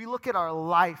us, we look at our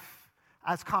life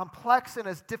as complex and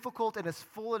as difficult and as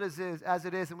full as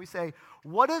it is, and we say,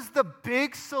 what is the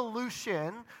big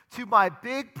solution to my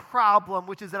big problem,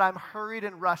 which is that I'm hurried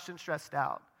and rushed and stressed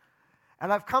out?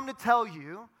 And I've come to tell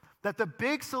you that the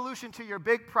big solution to your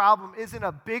big problem isn't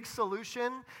a big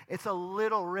solution, it's a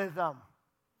little rhythm.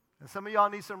 And some of y'all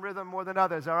need some rhythm more than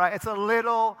others, all right? It's a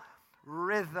little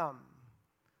rhythm.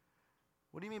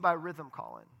 What do you mean by rhythm,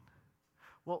 Colin?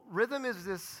 Well, rhythm is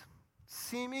this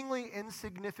seemingly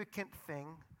insignificant thing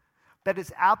that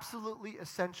is absolutely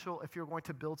essential if you're going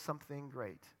to build something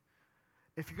great.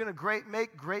 If you're going to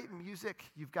make great music,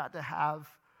 you've got to have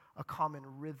a common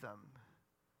rhythm.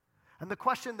 And the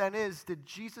question then is, did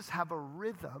Jesus have a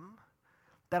rhythm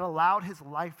that allowed his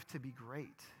life to be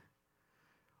great?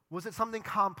 Was it something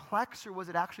complex, or was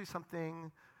it actually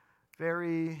something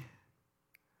very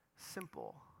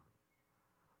simple?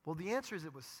 Well, the answer is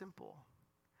it was simple.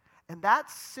 And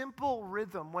that simple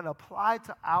rhythm, when applied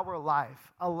to our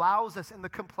life, allows us in the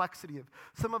complexity of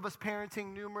some of us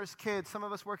parenting numerous kids, some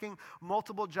of us working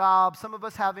multiple jobs, some of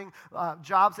us having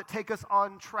jobs that take us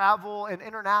on travel and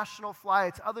international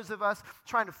flights, others of us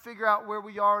trying to figure out where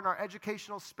we are in our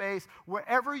educational space.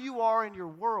 Wherever you are in your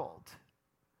world,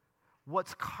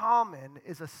 what's common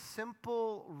is a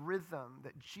simple rhythm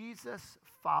that Jesus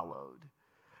followed,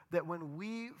 that when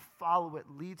we follow it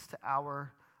leads to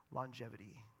our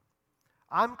longevity.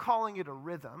 I'm calling it a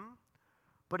rhythm,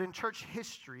 but in church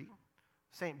history,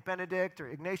 St. Benedict or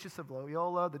Ignatius of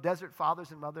Loyola, the Desert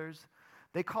Fathers and Mothers,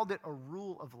 they called it a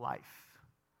rule of life.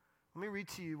 Let me read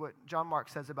to you what John Mark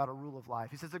says about a rule of life.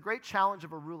 He says, the great challenge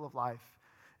of a rule of life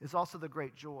is also the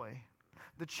great joy.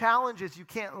 The challenge is you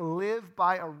can't live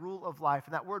by a rule of life.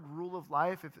 And that word rule of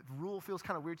life, if rule feels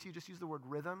kind of weird to you, just use the word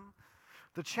rhythm.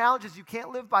 The challenge is you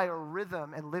can't live by a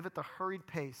rhythm and live at the hurried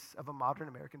pace of a modern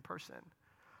American person,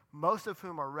 most of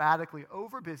whom are radically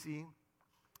overbusy,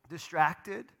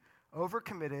 distracted,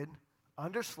 overcommitted,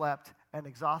 underslept, and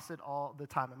exhausted all the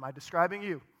time. Am I describing you?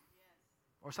 Yes.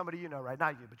 Or somebody you know, right?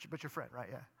 Not you, but your friend, right?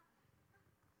 Yeah.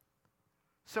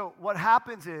 So what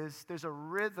happens is there's a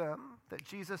rhythm that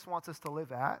Jesus wants us to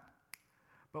live at,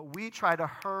 but we try to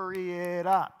hurry it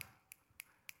up.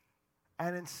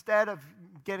 And instead of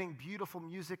getting beautiful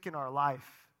music in our life,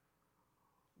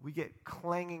 we get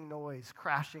clanging noise,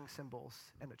 crashing cymbals,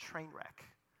 and a train wreck.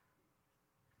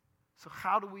 So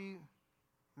how do we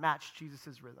match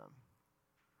Jesus' rhythm?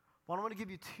 Well, I want to give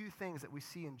you two things that we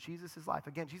see in Jesus' life.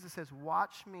 Again, Jesus says,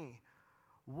 watch me.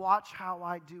 Watch how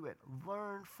I do it.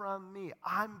 Learn from me.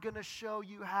 I'm going to show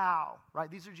you how.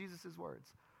 Right? These are Jesus' words.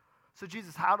 So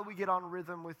Jesus, how do we get on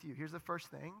rhythm with you? Here's the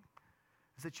first thing,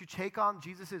 is that you take on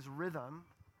Jesus' rhythm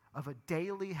of a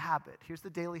daily habit. Here's the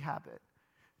daily habit.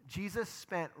 Jesus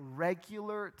spent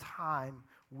regular time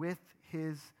with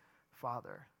his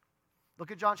Father. Look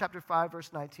at John chapter 5,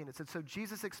 verse 19. It said, so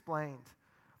Jesus explained,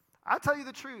 I'll tell you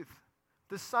the truth.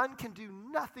 The Son can do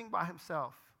nothing by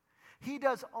himself. He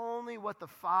does only what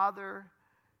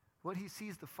he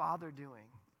sees the Father doing.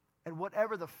 And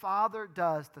whatever the Father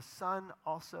does, the Son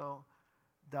also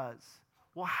does.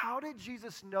 Well, how did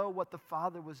Jesus know what the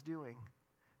Father was doing?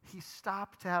 He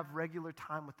stopped to have regular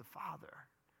time with the Father.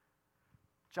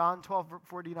 John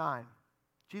 12:49.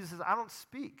 Jesus says, I don't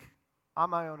speak on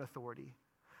my own authority.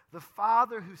 The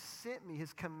Father who sent me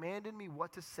has commanded me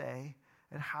what to say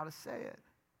and how to say it.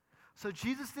 So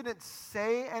Jesus didn't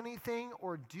say anything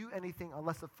or do anything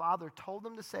unless the Father told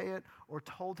him to say it or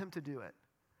told him to do it.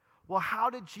 Well, how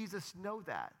did Jesus know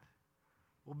that?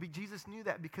 Well, Jesus knew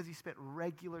that because he spent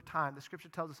regular time. The scripture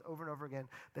tells us over and over again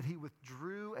that he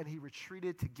withdrew and he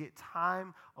retreated to get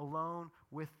time alone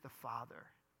with the Father.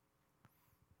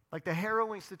 Like the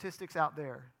harrowing statistics out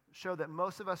there show that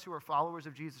most of us who are followers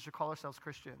of Jesus or call ourselves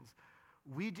Christians,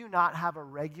 we do not have a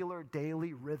regular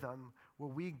daily rhythm where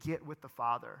we get with the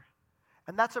Father.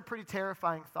 And that's a pretty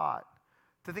terrifying thought,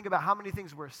 to think about how many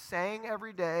things we're saying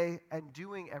every day and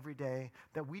doing every day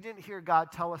that we didn't hear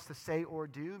God tell us to say or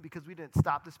do because we didn't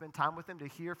stop to spend time with him to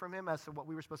hear from him as to what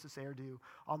we were supposed to say or do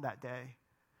on that day.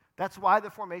 That's why the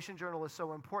Formation Journal is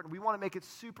so important. We want to make it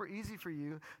super easy for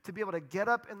you to be able to get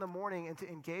up in the morning and to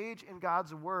engage in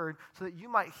God's word so that you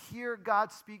might hear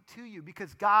God speak to you,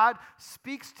 because God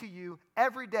speaks to you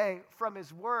every day from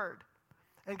his word.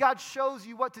 And God shows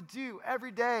you what to do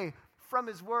every day from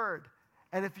his word.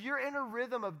 And if you're in a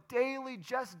rhythm of daily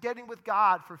just getting with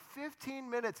God for 15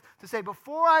 minutes to say,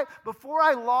 before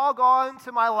I log on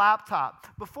to my laptop,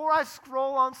 before I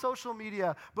scroll on social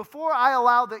media, before I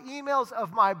allow the emails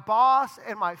of my boss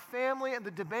and my family and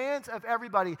the demands of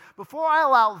everybody, before I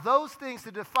allow those things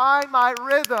to define my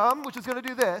rhythm, which is going to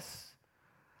do this,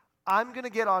 I'm going to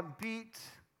get on beat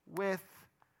with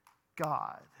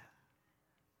God.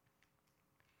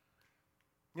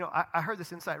 You know, I heard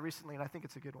this insight recently, and I think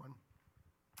it's a good one.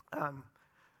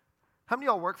 How many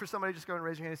of y'all work for somebody? Just go and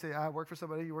raise your hand and say, I work for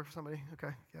somebody. You work for somebody?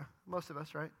 Okay, yeah. Most of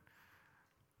us, right?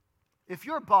 If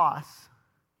your boss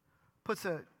puts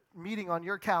a meeting on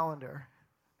your calendar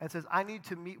and says, I need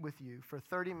to meet with you for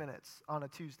 30 minutes on a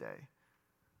Tuesday,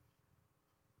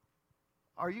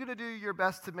 are you going to do your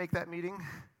best to make that meeting?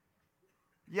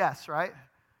 Yes, right?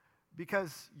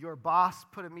 Because your boss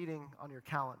put a meeting on your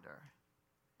calendar.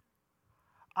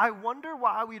 I wonder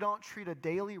why we don't treat a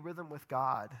daily rhythm with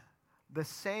God the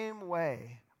same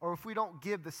way, or if we don't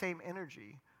give the same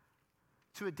energy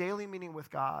to a daily meeting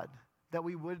with God that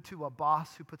we would to a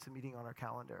boss who puts a meeting on our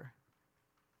calendar.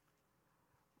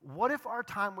 What if our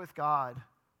time with God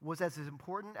was as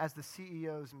important as the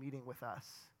CEO's meeting with us?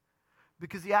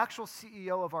 Because the actual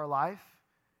CEO of our life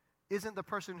isn't the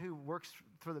person who works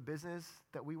for the business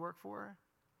that we work for,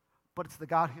 but it's the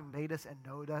God who made us and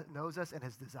knows us and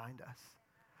has designed us.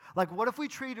 Like, what if we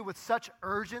treated with such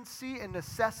urgency and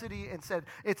necessity and said,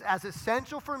 it's as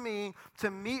essential for me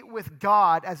to meet with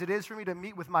God as it is for me to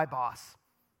meet with my boss?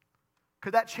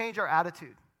 Could that change our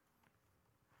attitude?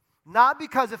 Not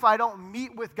because if I don't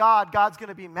meet with God, God's going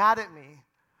to be mad at me.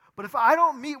 But if I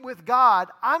don't meet with God,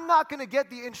 I'm not going to get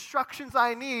the instructions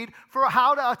I need for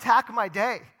how to attack my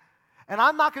day. And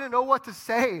I'm not going to know what to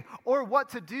say or what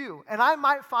to do. And I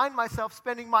might find myself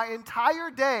spending my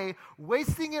entire day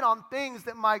wasting it on things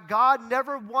that my God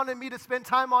never wanted me to spend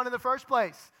time on in the first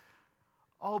place.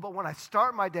 Oh, but when I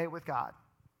start my day with God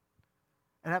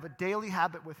and have a daily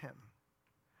habit with Him,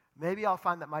 maybe I'll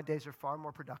find that my days are far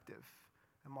more productive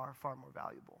and far more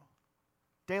valuable.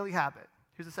 Daily habit.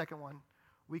 Here's the second one.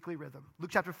 Weekly rhythm.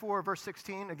 Luke chapter 4, verse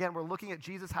 16. Again, we're looking at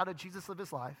Jesus. How did Jesus live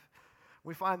his life?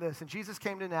 We find this. And Jesus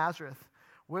came to Nazareth,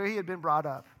 where he had been brought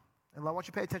up. And I want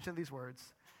you to pay attention to these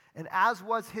words. And as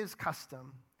was his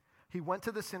custom, he went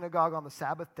to the synagogue on the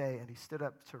Sabbath day, and he stood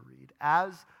up to read.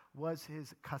 As was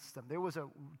his custom. There was a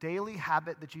daily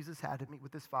habit that Jesus had to meet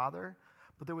with his Father,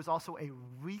 but there was also a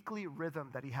weekly rhythm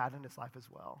that he had in his life as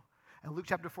well. And Luke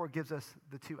chapter 4 gives us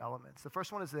the two elements. The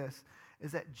first one is this,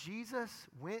 is that Jesus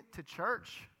went to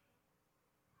church.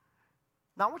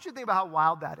 Now, I want you to think about how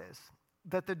wild that is.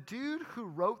 That the dude who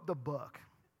wrote the book,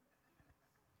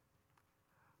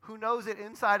 who knows it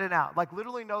inside and out, like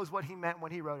literally knows what he meant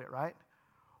when he wrote it, right?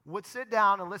 Would sit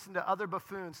down and listen to other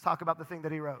buffoons talk about the thing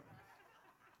that he wrote.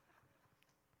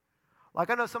 Like,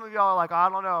 I know some of y'all are like, oh, I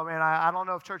don't know, man. I don't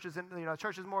know if church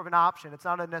is more of an option. It's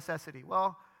not a necessity.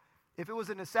 Well, if it was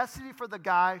a necessity for the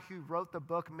guy who wrote the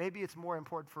book, maybe it's more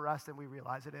important for us than we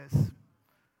realize it is.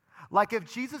 Like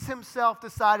if Jesus himself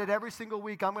decided every single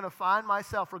week, I'm going to find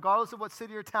myself, regardless of what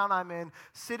city or town I'm in,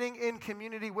 sitting in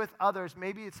community with others,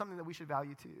 maybe it's something that we should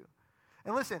value too.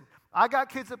 And listen, I got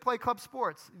kids that play club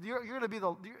sports.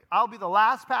 I'll be the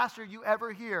last pastor you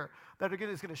ever hear that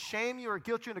is going to shame you or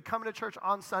guilt you into coming to church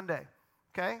on Sunday,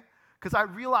 okay? Because I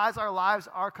realize our lives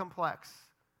are complex.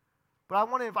 But I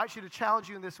want to invite you to challenge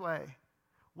you in this way.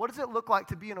 What does it look like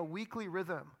to be in a weekly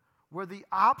rhythm where the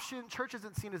option, church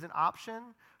isn't seen as an option,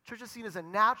 church is seen as a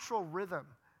natural rhythm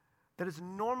that is a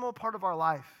normal part of our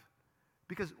life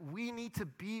because we need to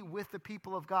be with the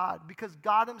people of God because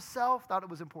God himself thought it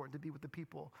was important to be with the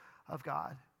people of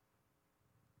God.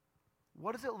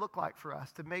 What does it look like for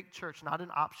us to make church not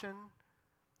an option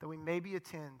that we maybe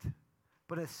attend,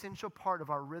 but an essential part of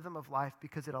our rhythm of life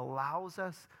because it allows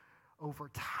us over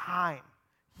time,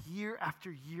 year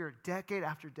after year, decade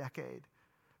after decade,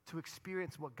 to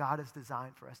experience what God has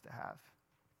designed for us to have.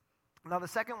 Now, the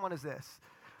second one is this.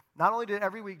 Not only did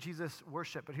every week Jesus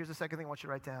worship, but here's the second thing I want you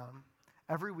to write down.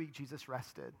 Every week Jesus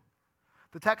rested.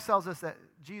 The text tells us that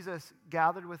Jesus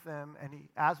gathered with them, and he,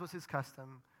 as was his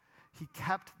custom, he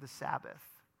kept the Sabbath.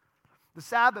 The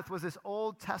Sabbath was this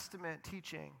Old Testament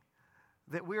teaching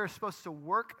that we are supposed to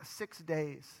work 6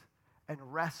 days and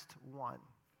rest one.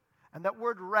 And that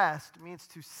word rest means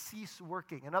to cease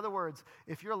working. In other words,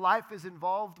 if your life is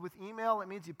involved with email, it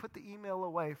means you put the email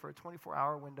away for a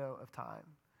 24-hour window of time.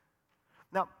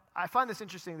 Now, I find this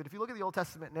interesting that if you look at the Old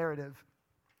Testament narrative,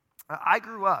 I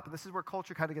grew up, and this is where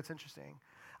culture kind of gets interesting.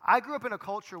 I grew up in a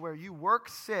culture where you work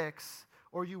 6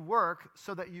 or you work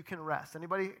so that you can rest.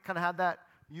 Anybody kind of had that?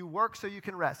 You work so you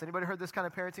can rest. Anybody heard this kind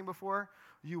of parenting before?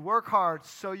 You work hard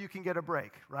so you can get a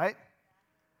break, right?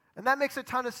 And that makes a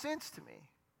ton of sense to me.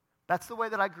 That's the way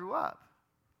that I grew up.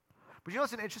 But you know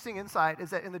what's an interesting insight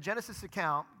is that in the Genesis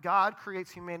account, God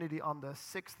creates humanity on the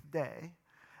 6th day.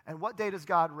 And what day does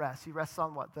God rest? He rests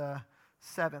on what? The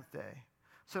 7th day.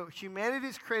 So humanity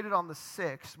is created on the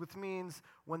 6th, which means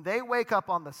when they wake up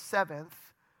on the 7th,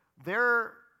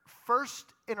 their first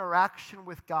interaction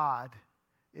with God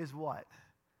is what?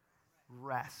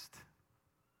 Rest.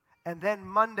 And then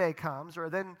Monday comes, or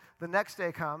then the next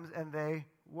day comes, and they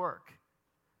work.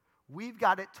 We've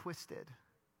got it twisted.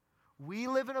 We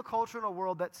live in a culture and a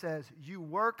world that says you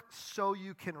work so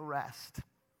you can rest.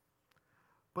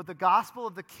 But the gospel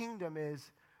of the kingdom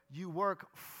is you work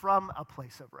from a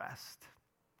place of rest.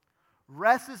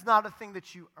 Rest is not a thing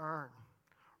that you earn.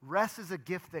 Rest is a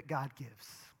gift that God gives.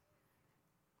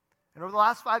 And over the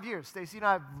last 5 years, Stacy and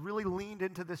I have really leaned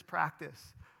into this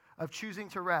practice of choosing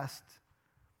to rest.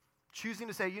 Choosing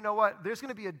to say, you know what, there's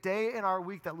going to be a day in our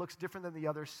week that looks different than the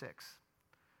other 6.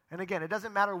 And again, it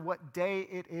doesn't matter what day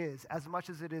it is as much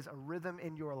as it is a rhythm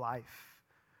in your life.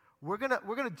 We're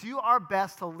gonna do our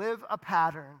best to live a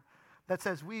pattern that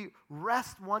says we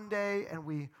rest one day and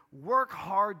we work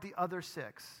hard the other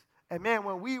 6. And man,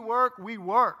 when we work, we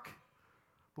work.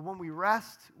 But when we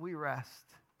rest, we rest.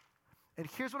 And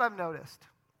here's what I've noticed.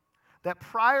 That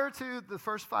prior to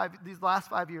these last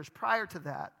 5 years, prior to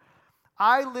that,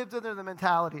 I lived under the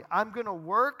mentality, I'm going to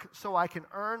work so I can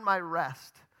earn my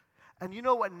rest. And you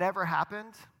know what never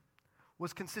happened?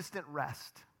 Was consistent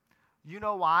rest. You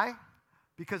know why?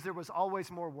 Because there was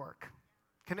always more work.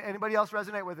 Can anybody else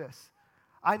resonate with this?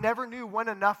 I never knew when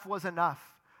enough was enough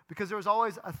because there was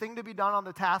always a thing to be done on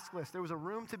the task list. There was a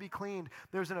room to be cleaned.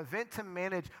 There was an event to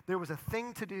manage. There was a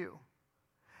thing to do.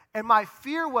 And my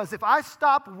fear was if I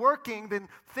stop working, then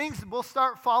things will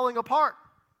start falling apart.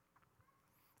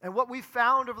 And what we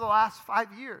found over the last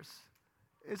 5 years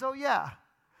is, oh yeah,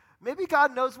 maybe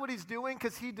God knows what he's doing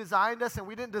because he designed us and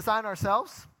we didn't design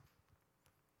ourselves.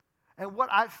 And what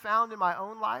I've found in my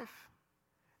own life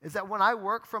is that when I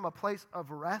work from a place of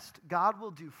rest, God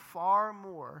will do far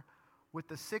more with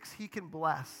the 6 he can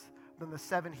bless than the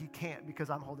 7 he can't because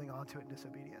I'm holding on to it in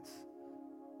disobedience.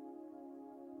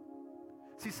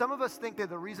 See, some of us think that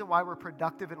the reason why we're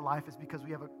productive in life is because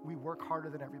we work harder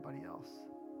than everybody else.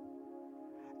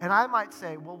 And I might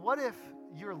say, well, what if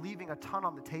you're leaving a ton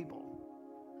on the table?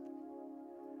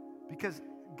 Because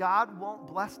God won't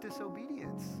bless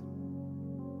disobedience.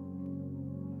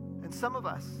 And some of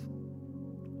us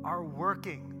are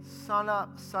working sun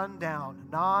up, sun down,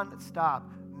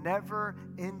 non-stop,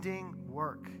 never-ending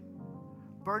work,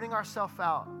 burning ourselves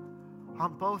out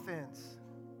on both ends,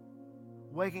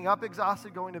 waking up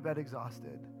exhausted, going to bed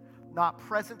exhausted, not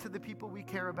present to the people we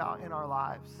care about in our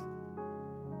lives,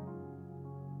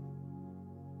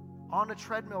 on a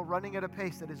treadmill running at a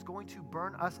pace that is going to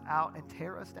burn us out and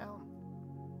tear us down.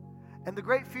 And the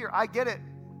great fear, I get it,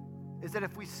 is that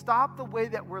if we stop the way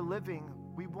that we're living,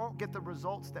 we won't get the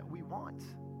results that we want.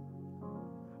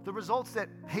 The results that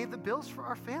pay the bills for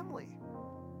our family.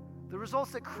 The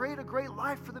results that create a great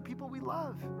life for the people we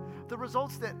love. The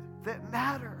results that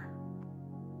matter.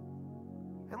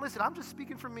 And listen, I'm just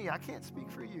speaking for me. I can't speak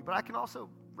for you, but I can also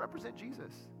represent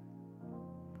Jesus.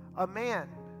 A man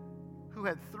who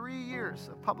had 3 years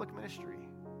of public ministry,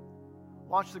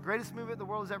 launched the greatest movement the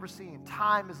world has ever seen.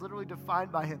 Time is literally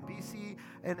defined by him. BC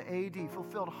and AD,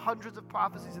 fulfilled hundreds of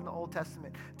prophecies in the Old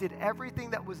Testament, did everything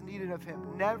that was needed of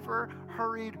him, never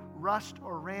hurried, rushed,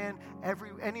 or ran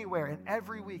anywhere. And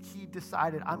every week he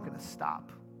decided, I'm going to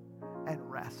stop and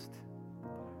rest.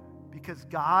 Because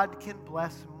God can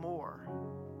bless more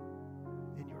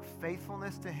in your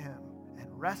faithfulness to him and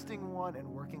resting 1 and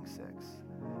working 6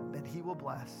 than he will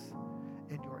bless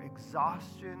in your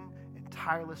exhaustion and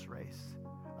tireless race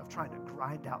of trying to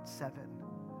grind out 7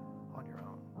 on your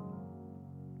own.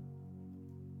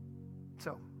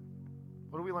 So,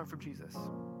 what do we learn from Jesus?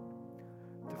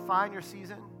 Define your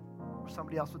season, or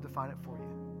somebody else will define it for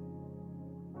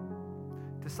you.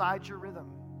 Decide your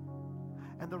rhythm.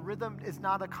 And the rhythm is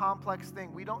not a complex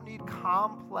thing. We don't need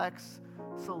complex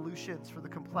solutions for the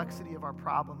complexity of our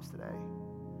problems today.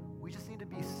 We just need to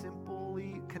be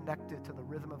simply connected to the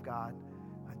rhythm of God,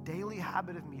 a daily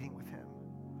habit of meeting with him,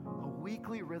 a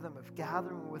weekly rhythm of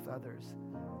gathering with others,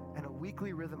 and a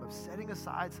weekly rhythm of setting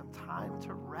aside some time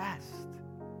to rest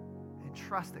and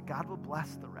trust that God will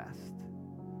bless the rest.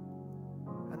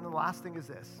 And the last thing is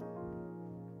this,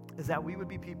 is that we would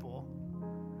be people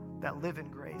that live in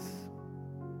grace.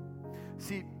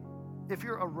 See, if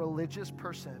you're a religious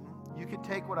person, you can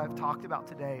take what I've talked about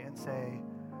today and say,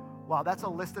 wow, that's a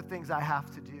list of things I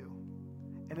have to do.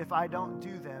 And if I don't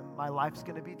do them, my life's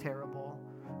going to be terrible.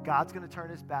 God's going to turn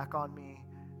his back on me,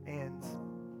 and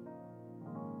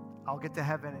I'll get to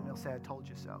heaven and he'll say, I told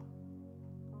you so.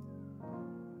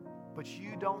 But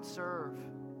you don't serve,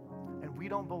 and we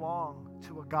don't belong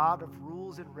to a God of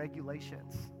rules and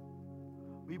regulations.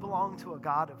 We belong to a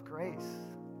God of grace.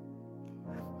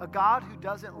 A God who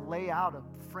doesn't lay out a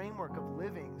framework of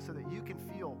living so that you can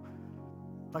feel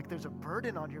like there's a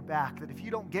burden on your back that if you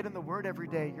don't get in the Word every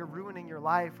day, you're ruining your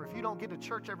life. Or if you don't get to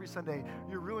church every Sunday,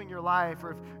 you're ruining your life.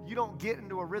 Or if you don't get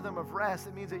into a rhythm of rest,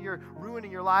 it means that you're ruining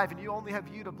your life and you only have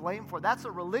you to blame for. That's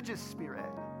a religious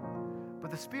spirit. But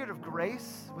the spirit of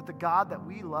grace with the God that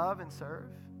we love and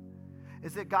serve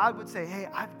is that God would say, hey,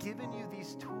 I've given you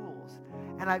these tools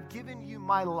and I've given you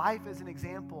my life as an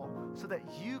example so that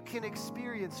you can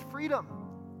experience freedom.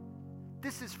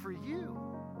 This is for you.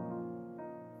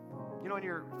 You know, in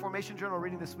your formation journal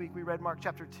reading this week, we read Mark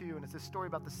chapter 2, and it's this story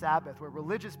about the Sabbath where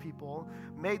religious people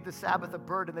made the Sabbath a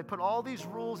burden. They put all these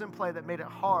rules in play that made it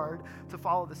hard to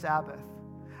follow the Sabbath.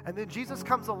 And then Jesus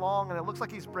comes along, and it looks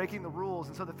like he's breaking the rules.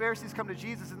 And so the Pharisees come to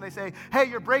Jesus, and they say, hey,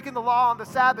 you're breaking the law on the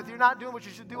Sabbath. You're not doing what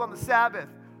you should do on the Sabbath.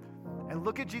 And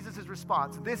look at Jesus'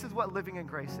 response. This is what living in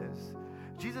grace is.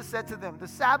 Jesus said to them, the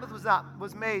Sabbath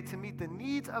was made to meet the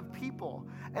needs of people,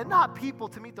 and not people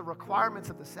to meet the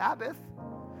requirements of the Sabbath.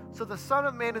 So the Son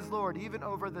of Man is Lord, even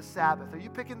over the Sabbath. Are you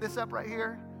picking this up right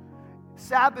here?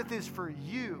 Sabbath is for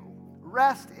you.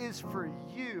 Rest is for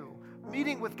you.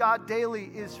 Meeting with God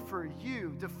daily is for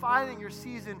you. Defining your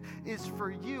season is for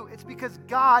you. It's because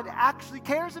God actually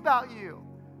cares about you.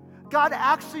 God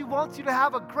actually wants you to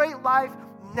have a great life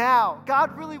now.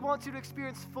 God really wants you to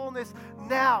experience fullness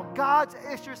now. God's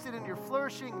interested in your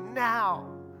flourishing now.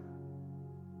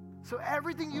 So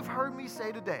everything you've heard me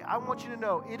say today, I want you to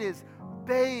know it is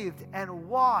bathed and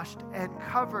washed and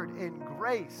covered in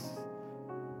grace.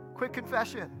 Quick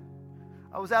confession.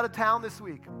 I was out of town this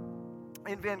week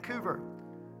in Vancouver.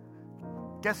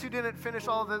 Guess who didn't finish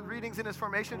all the readings in his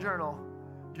formation journal?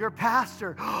 Your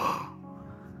pastor.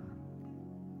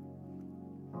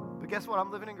 But guess what?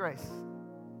 I'm living in grace.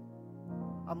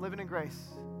 I'm living in grace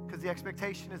because the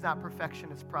expectation is not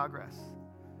perfection, it's progress.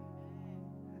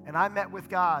 And I met with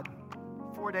God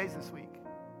 4 days this week.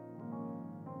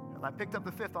 And I picked up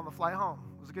the 5th on the flight home.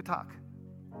 It was a good talk.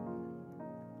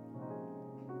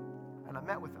 And I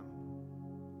met with him.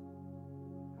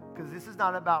 Because this is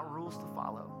not about rules to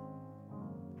follow.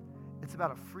 It's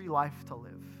about a free life to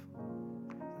live.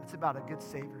 And it's about a good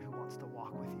Savior who wants to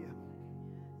walk with you.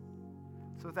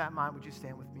 So with that in mind, would you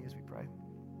stand with me as we pray?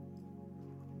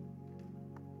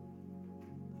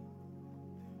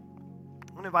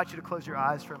 I'm going to invite you to close your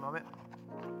eyes for a moment.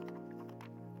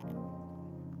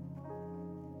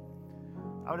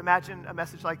 I would imagine a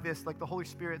message like this, like the Holy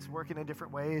Spirit's working in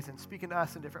different ways and speaking to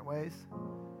us in different ways.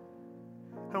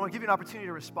 And I want to give you an opportunity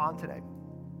to respond today.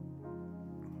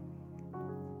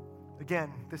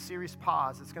 Again, this series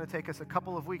Pause. It's going to take us a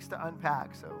couple of weeks to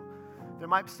unpack, so there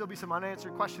might still be some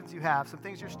unanswered questions you have, some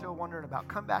things you're still wondering about.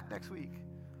 Come back next week.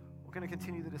 We're going to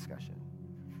continue the discussion.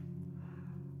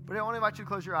 But I want to invite you to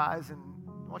close your eyes, and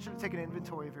I want you to take an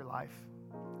inventory of your life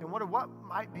and wonder what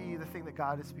might be the thing that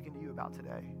God is speaking to you about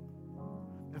today.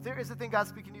 If there is a thing God's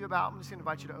speaking to you about, I'm just going to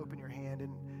invite you to open your hand,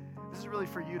 and this is really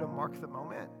for you to mark the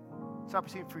moment. It's an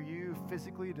opportunity for you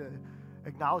physically to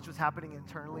acknowledge what's happening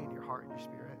internally in your heart and your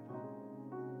spirit.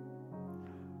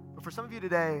 But for some of you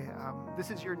today, this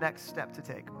is your next step to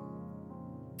take.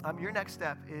 Your next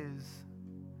step is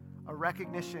a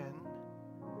recognition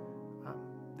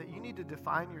that you need to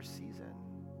define your season.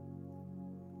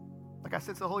 Like I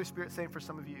sense the Holy Spirit saying for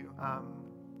some of you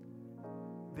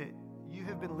that you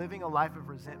have been living a life of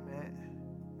resentment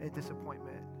and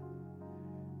disappointment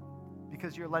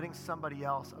because you're letting somebody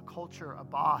else, a culture, a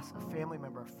boss, a family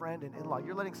member, a friend, an in-law,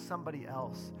 you're letting somebody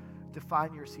else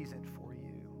define your season for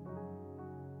you.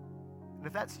 And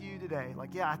if that's you today,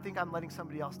 like, yeah, I think I'm letting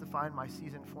somebody else define my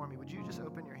season for me, would you just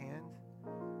open your hand?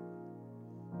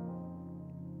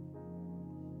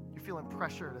 You're feeling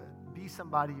pressure to be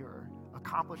somebody or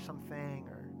accomplish something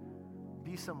or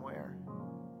be somewhere.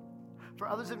 For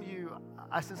others of you,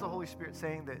 I sense the Holy Spirit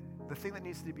saying that the thing that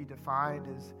needs to be defined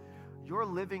is you're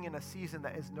living in a season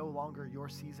that is no longer your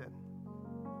season.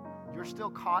 You're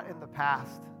still caught in the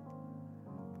past.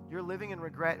 You're living in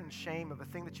regret and shame of a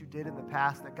thing that you did in the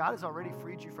past that God has already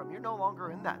freed you from. You're no longer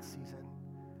in that season.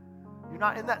 You're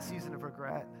not in that season of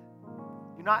regret.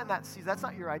 You're not in that season. That's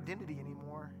not your identity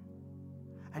anymore.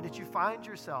 And did you find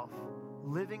yourself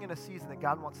living in a season that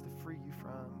God wants to free you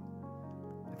from?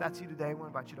 If that's you today, I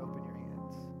want to invite you to open your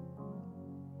hands.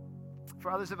 For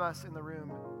others of us in the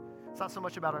room, it's not so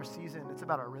much about our season, it's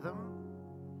about our rhythm.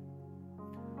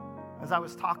 As I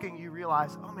was talking, you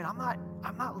realize, oh man,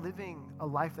 I'm not living a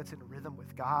life that's in rhythm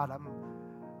with God.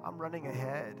 I'm running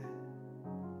ahead.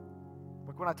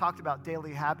 Like when I talked about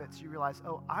daily habits, you realize,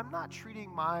 oh, I'm not treating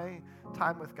my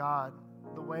time with God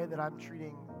the way that I'm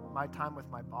treating my time with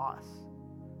my boss.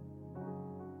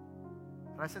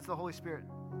 And I sense the Holy Spirit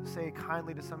say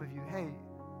kindly to some of you, hey,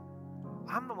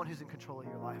 I'm the one who's in control of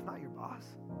your life, not your boss.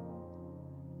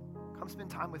 Come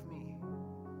spend time with me.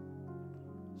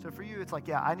 So for you, it's like,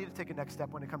 yeah, I need to take a next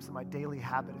step when it comes to my daily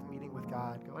habit of meeting with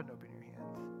God. Go ahead and open your hand.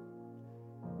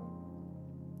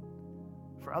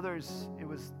 For others, it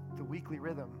was the weekly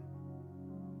rhythm.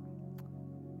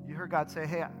 You heard God say,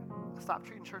 hey, stop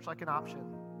treating church like an option.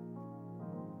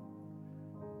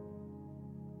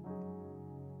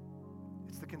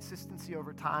 It's the consistency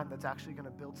over time that's actually going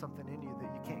to build something in you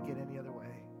that you can't get any other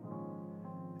way.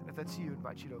 And if that's you, I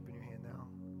invite you to open your hand now.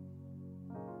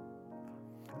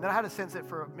 And then I had a sense that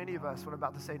for many of us, what I'm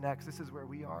about to say next, this is where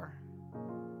we are,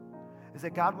 is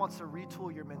that God wants to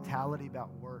retool your mentality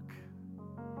about work.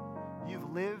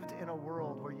 You've lived in a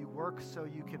world where you work so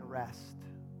you can rest,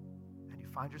 and you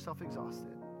find yourself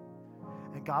exhausted.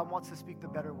 And God wants to speak the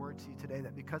better word to you today,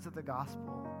 that because of the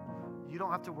gospel, you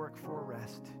don't have to work for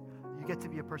rest. You get to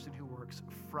be a person who works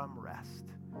from rest.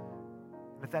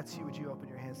 And if that's you, would you open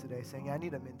your hands today saying, I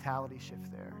need a mentality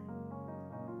shift there.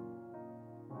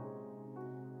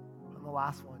 And the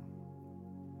last one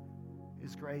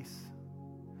is grace.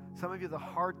 Some of you, the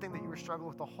hard thing that you were struggling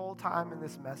with the whole time in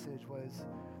this message was,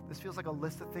 this feels like a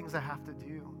list of things I have to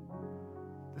do.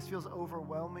 This feels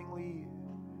overwhelmingly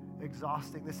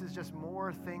exhausting. This is just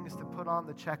more things to put on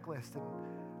the checklist, and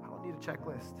I don't need a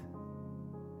checklist.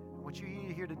 And what you need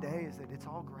to hear today is that it's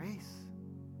all grace.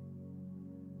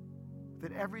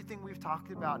 That everything we've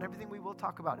talked about and everything we will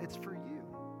talk about, it's for you.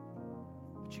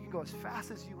 But you can go as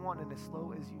fast as you want and as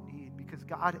slow as you need, because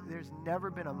God, there's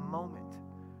never been a moment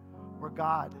where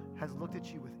God has looked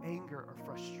at you with anger or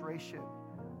frustration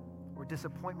or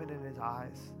disappointment in his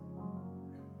eyes.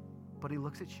 But he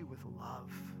looks at you with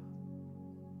love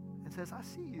and says, I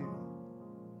see you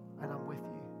and I'm with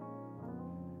you.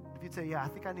 If you'd say, yeah, I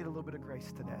think I need a little bit of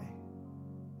grace today,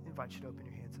 I invite you to open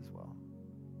your hands as well.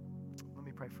 Let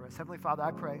me pray for us. Heavenly Father,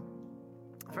 I pray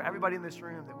for everybody in this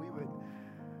room that we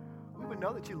would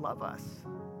know that you love us,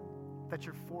 that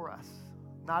you're for us,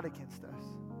 not against us.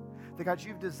 That God,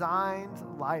 you've designed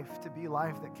life to be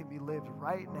life that can be lived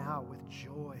right now with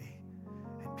joy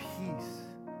and peace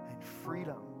and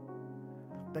freedom.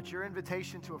 That your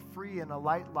invitation to a free and a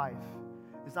light life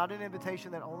is not an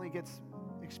invitation that only gets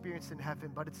experienced in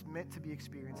heaven, but it's meant to be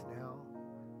experienced now.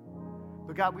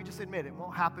 But God, we just admit it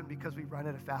won't happen because we run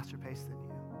at a faster pace than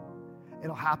you.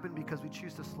 It'll happen because we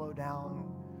choose to slow down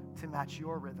to match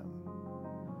your rhythm,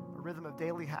 a rhythm of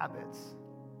daily habits,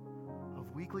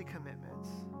 of weekly commitments,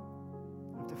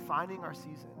 of defining our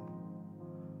season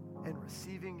and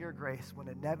receiving your grace when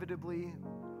inevitably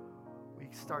we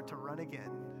start to run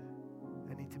again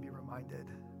and need to be reminded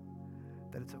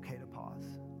that it's okay to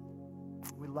pause.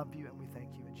 We love you and we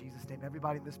thank you. In Jesus' name,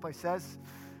 everybody in this place says,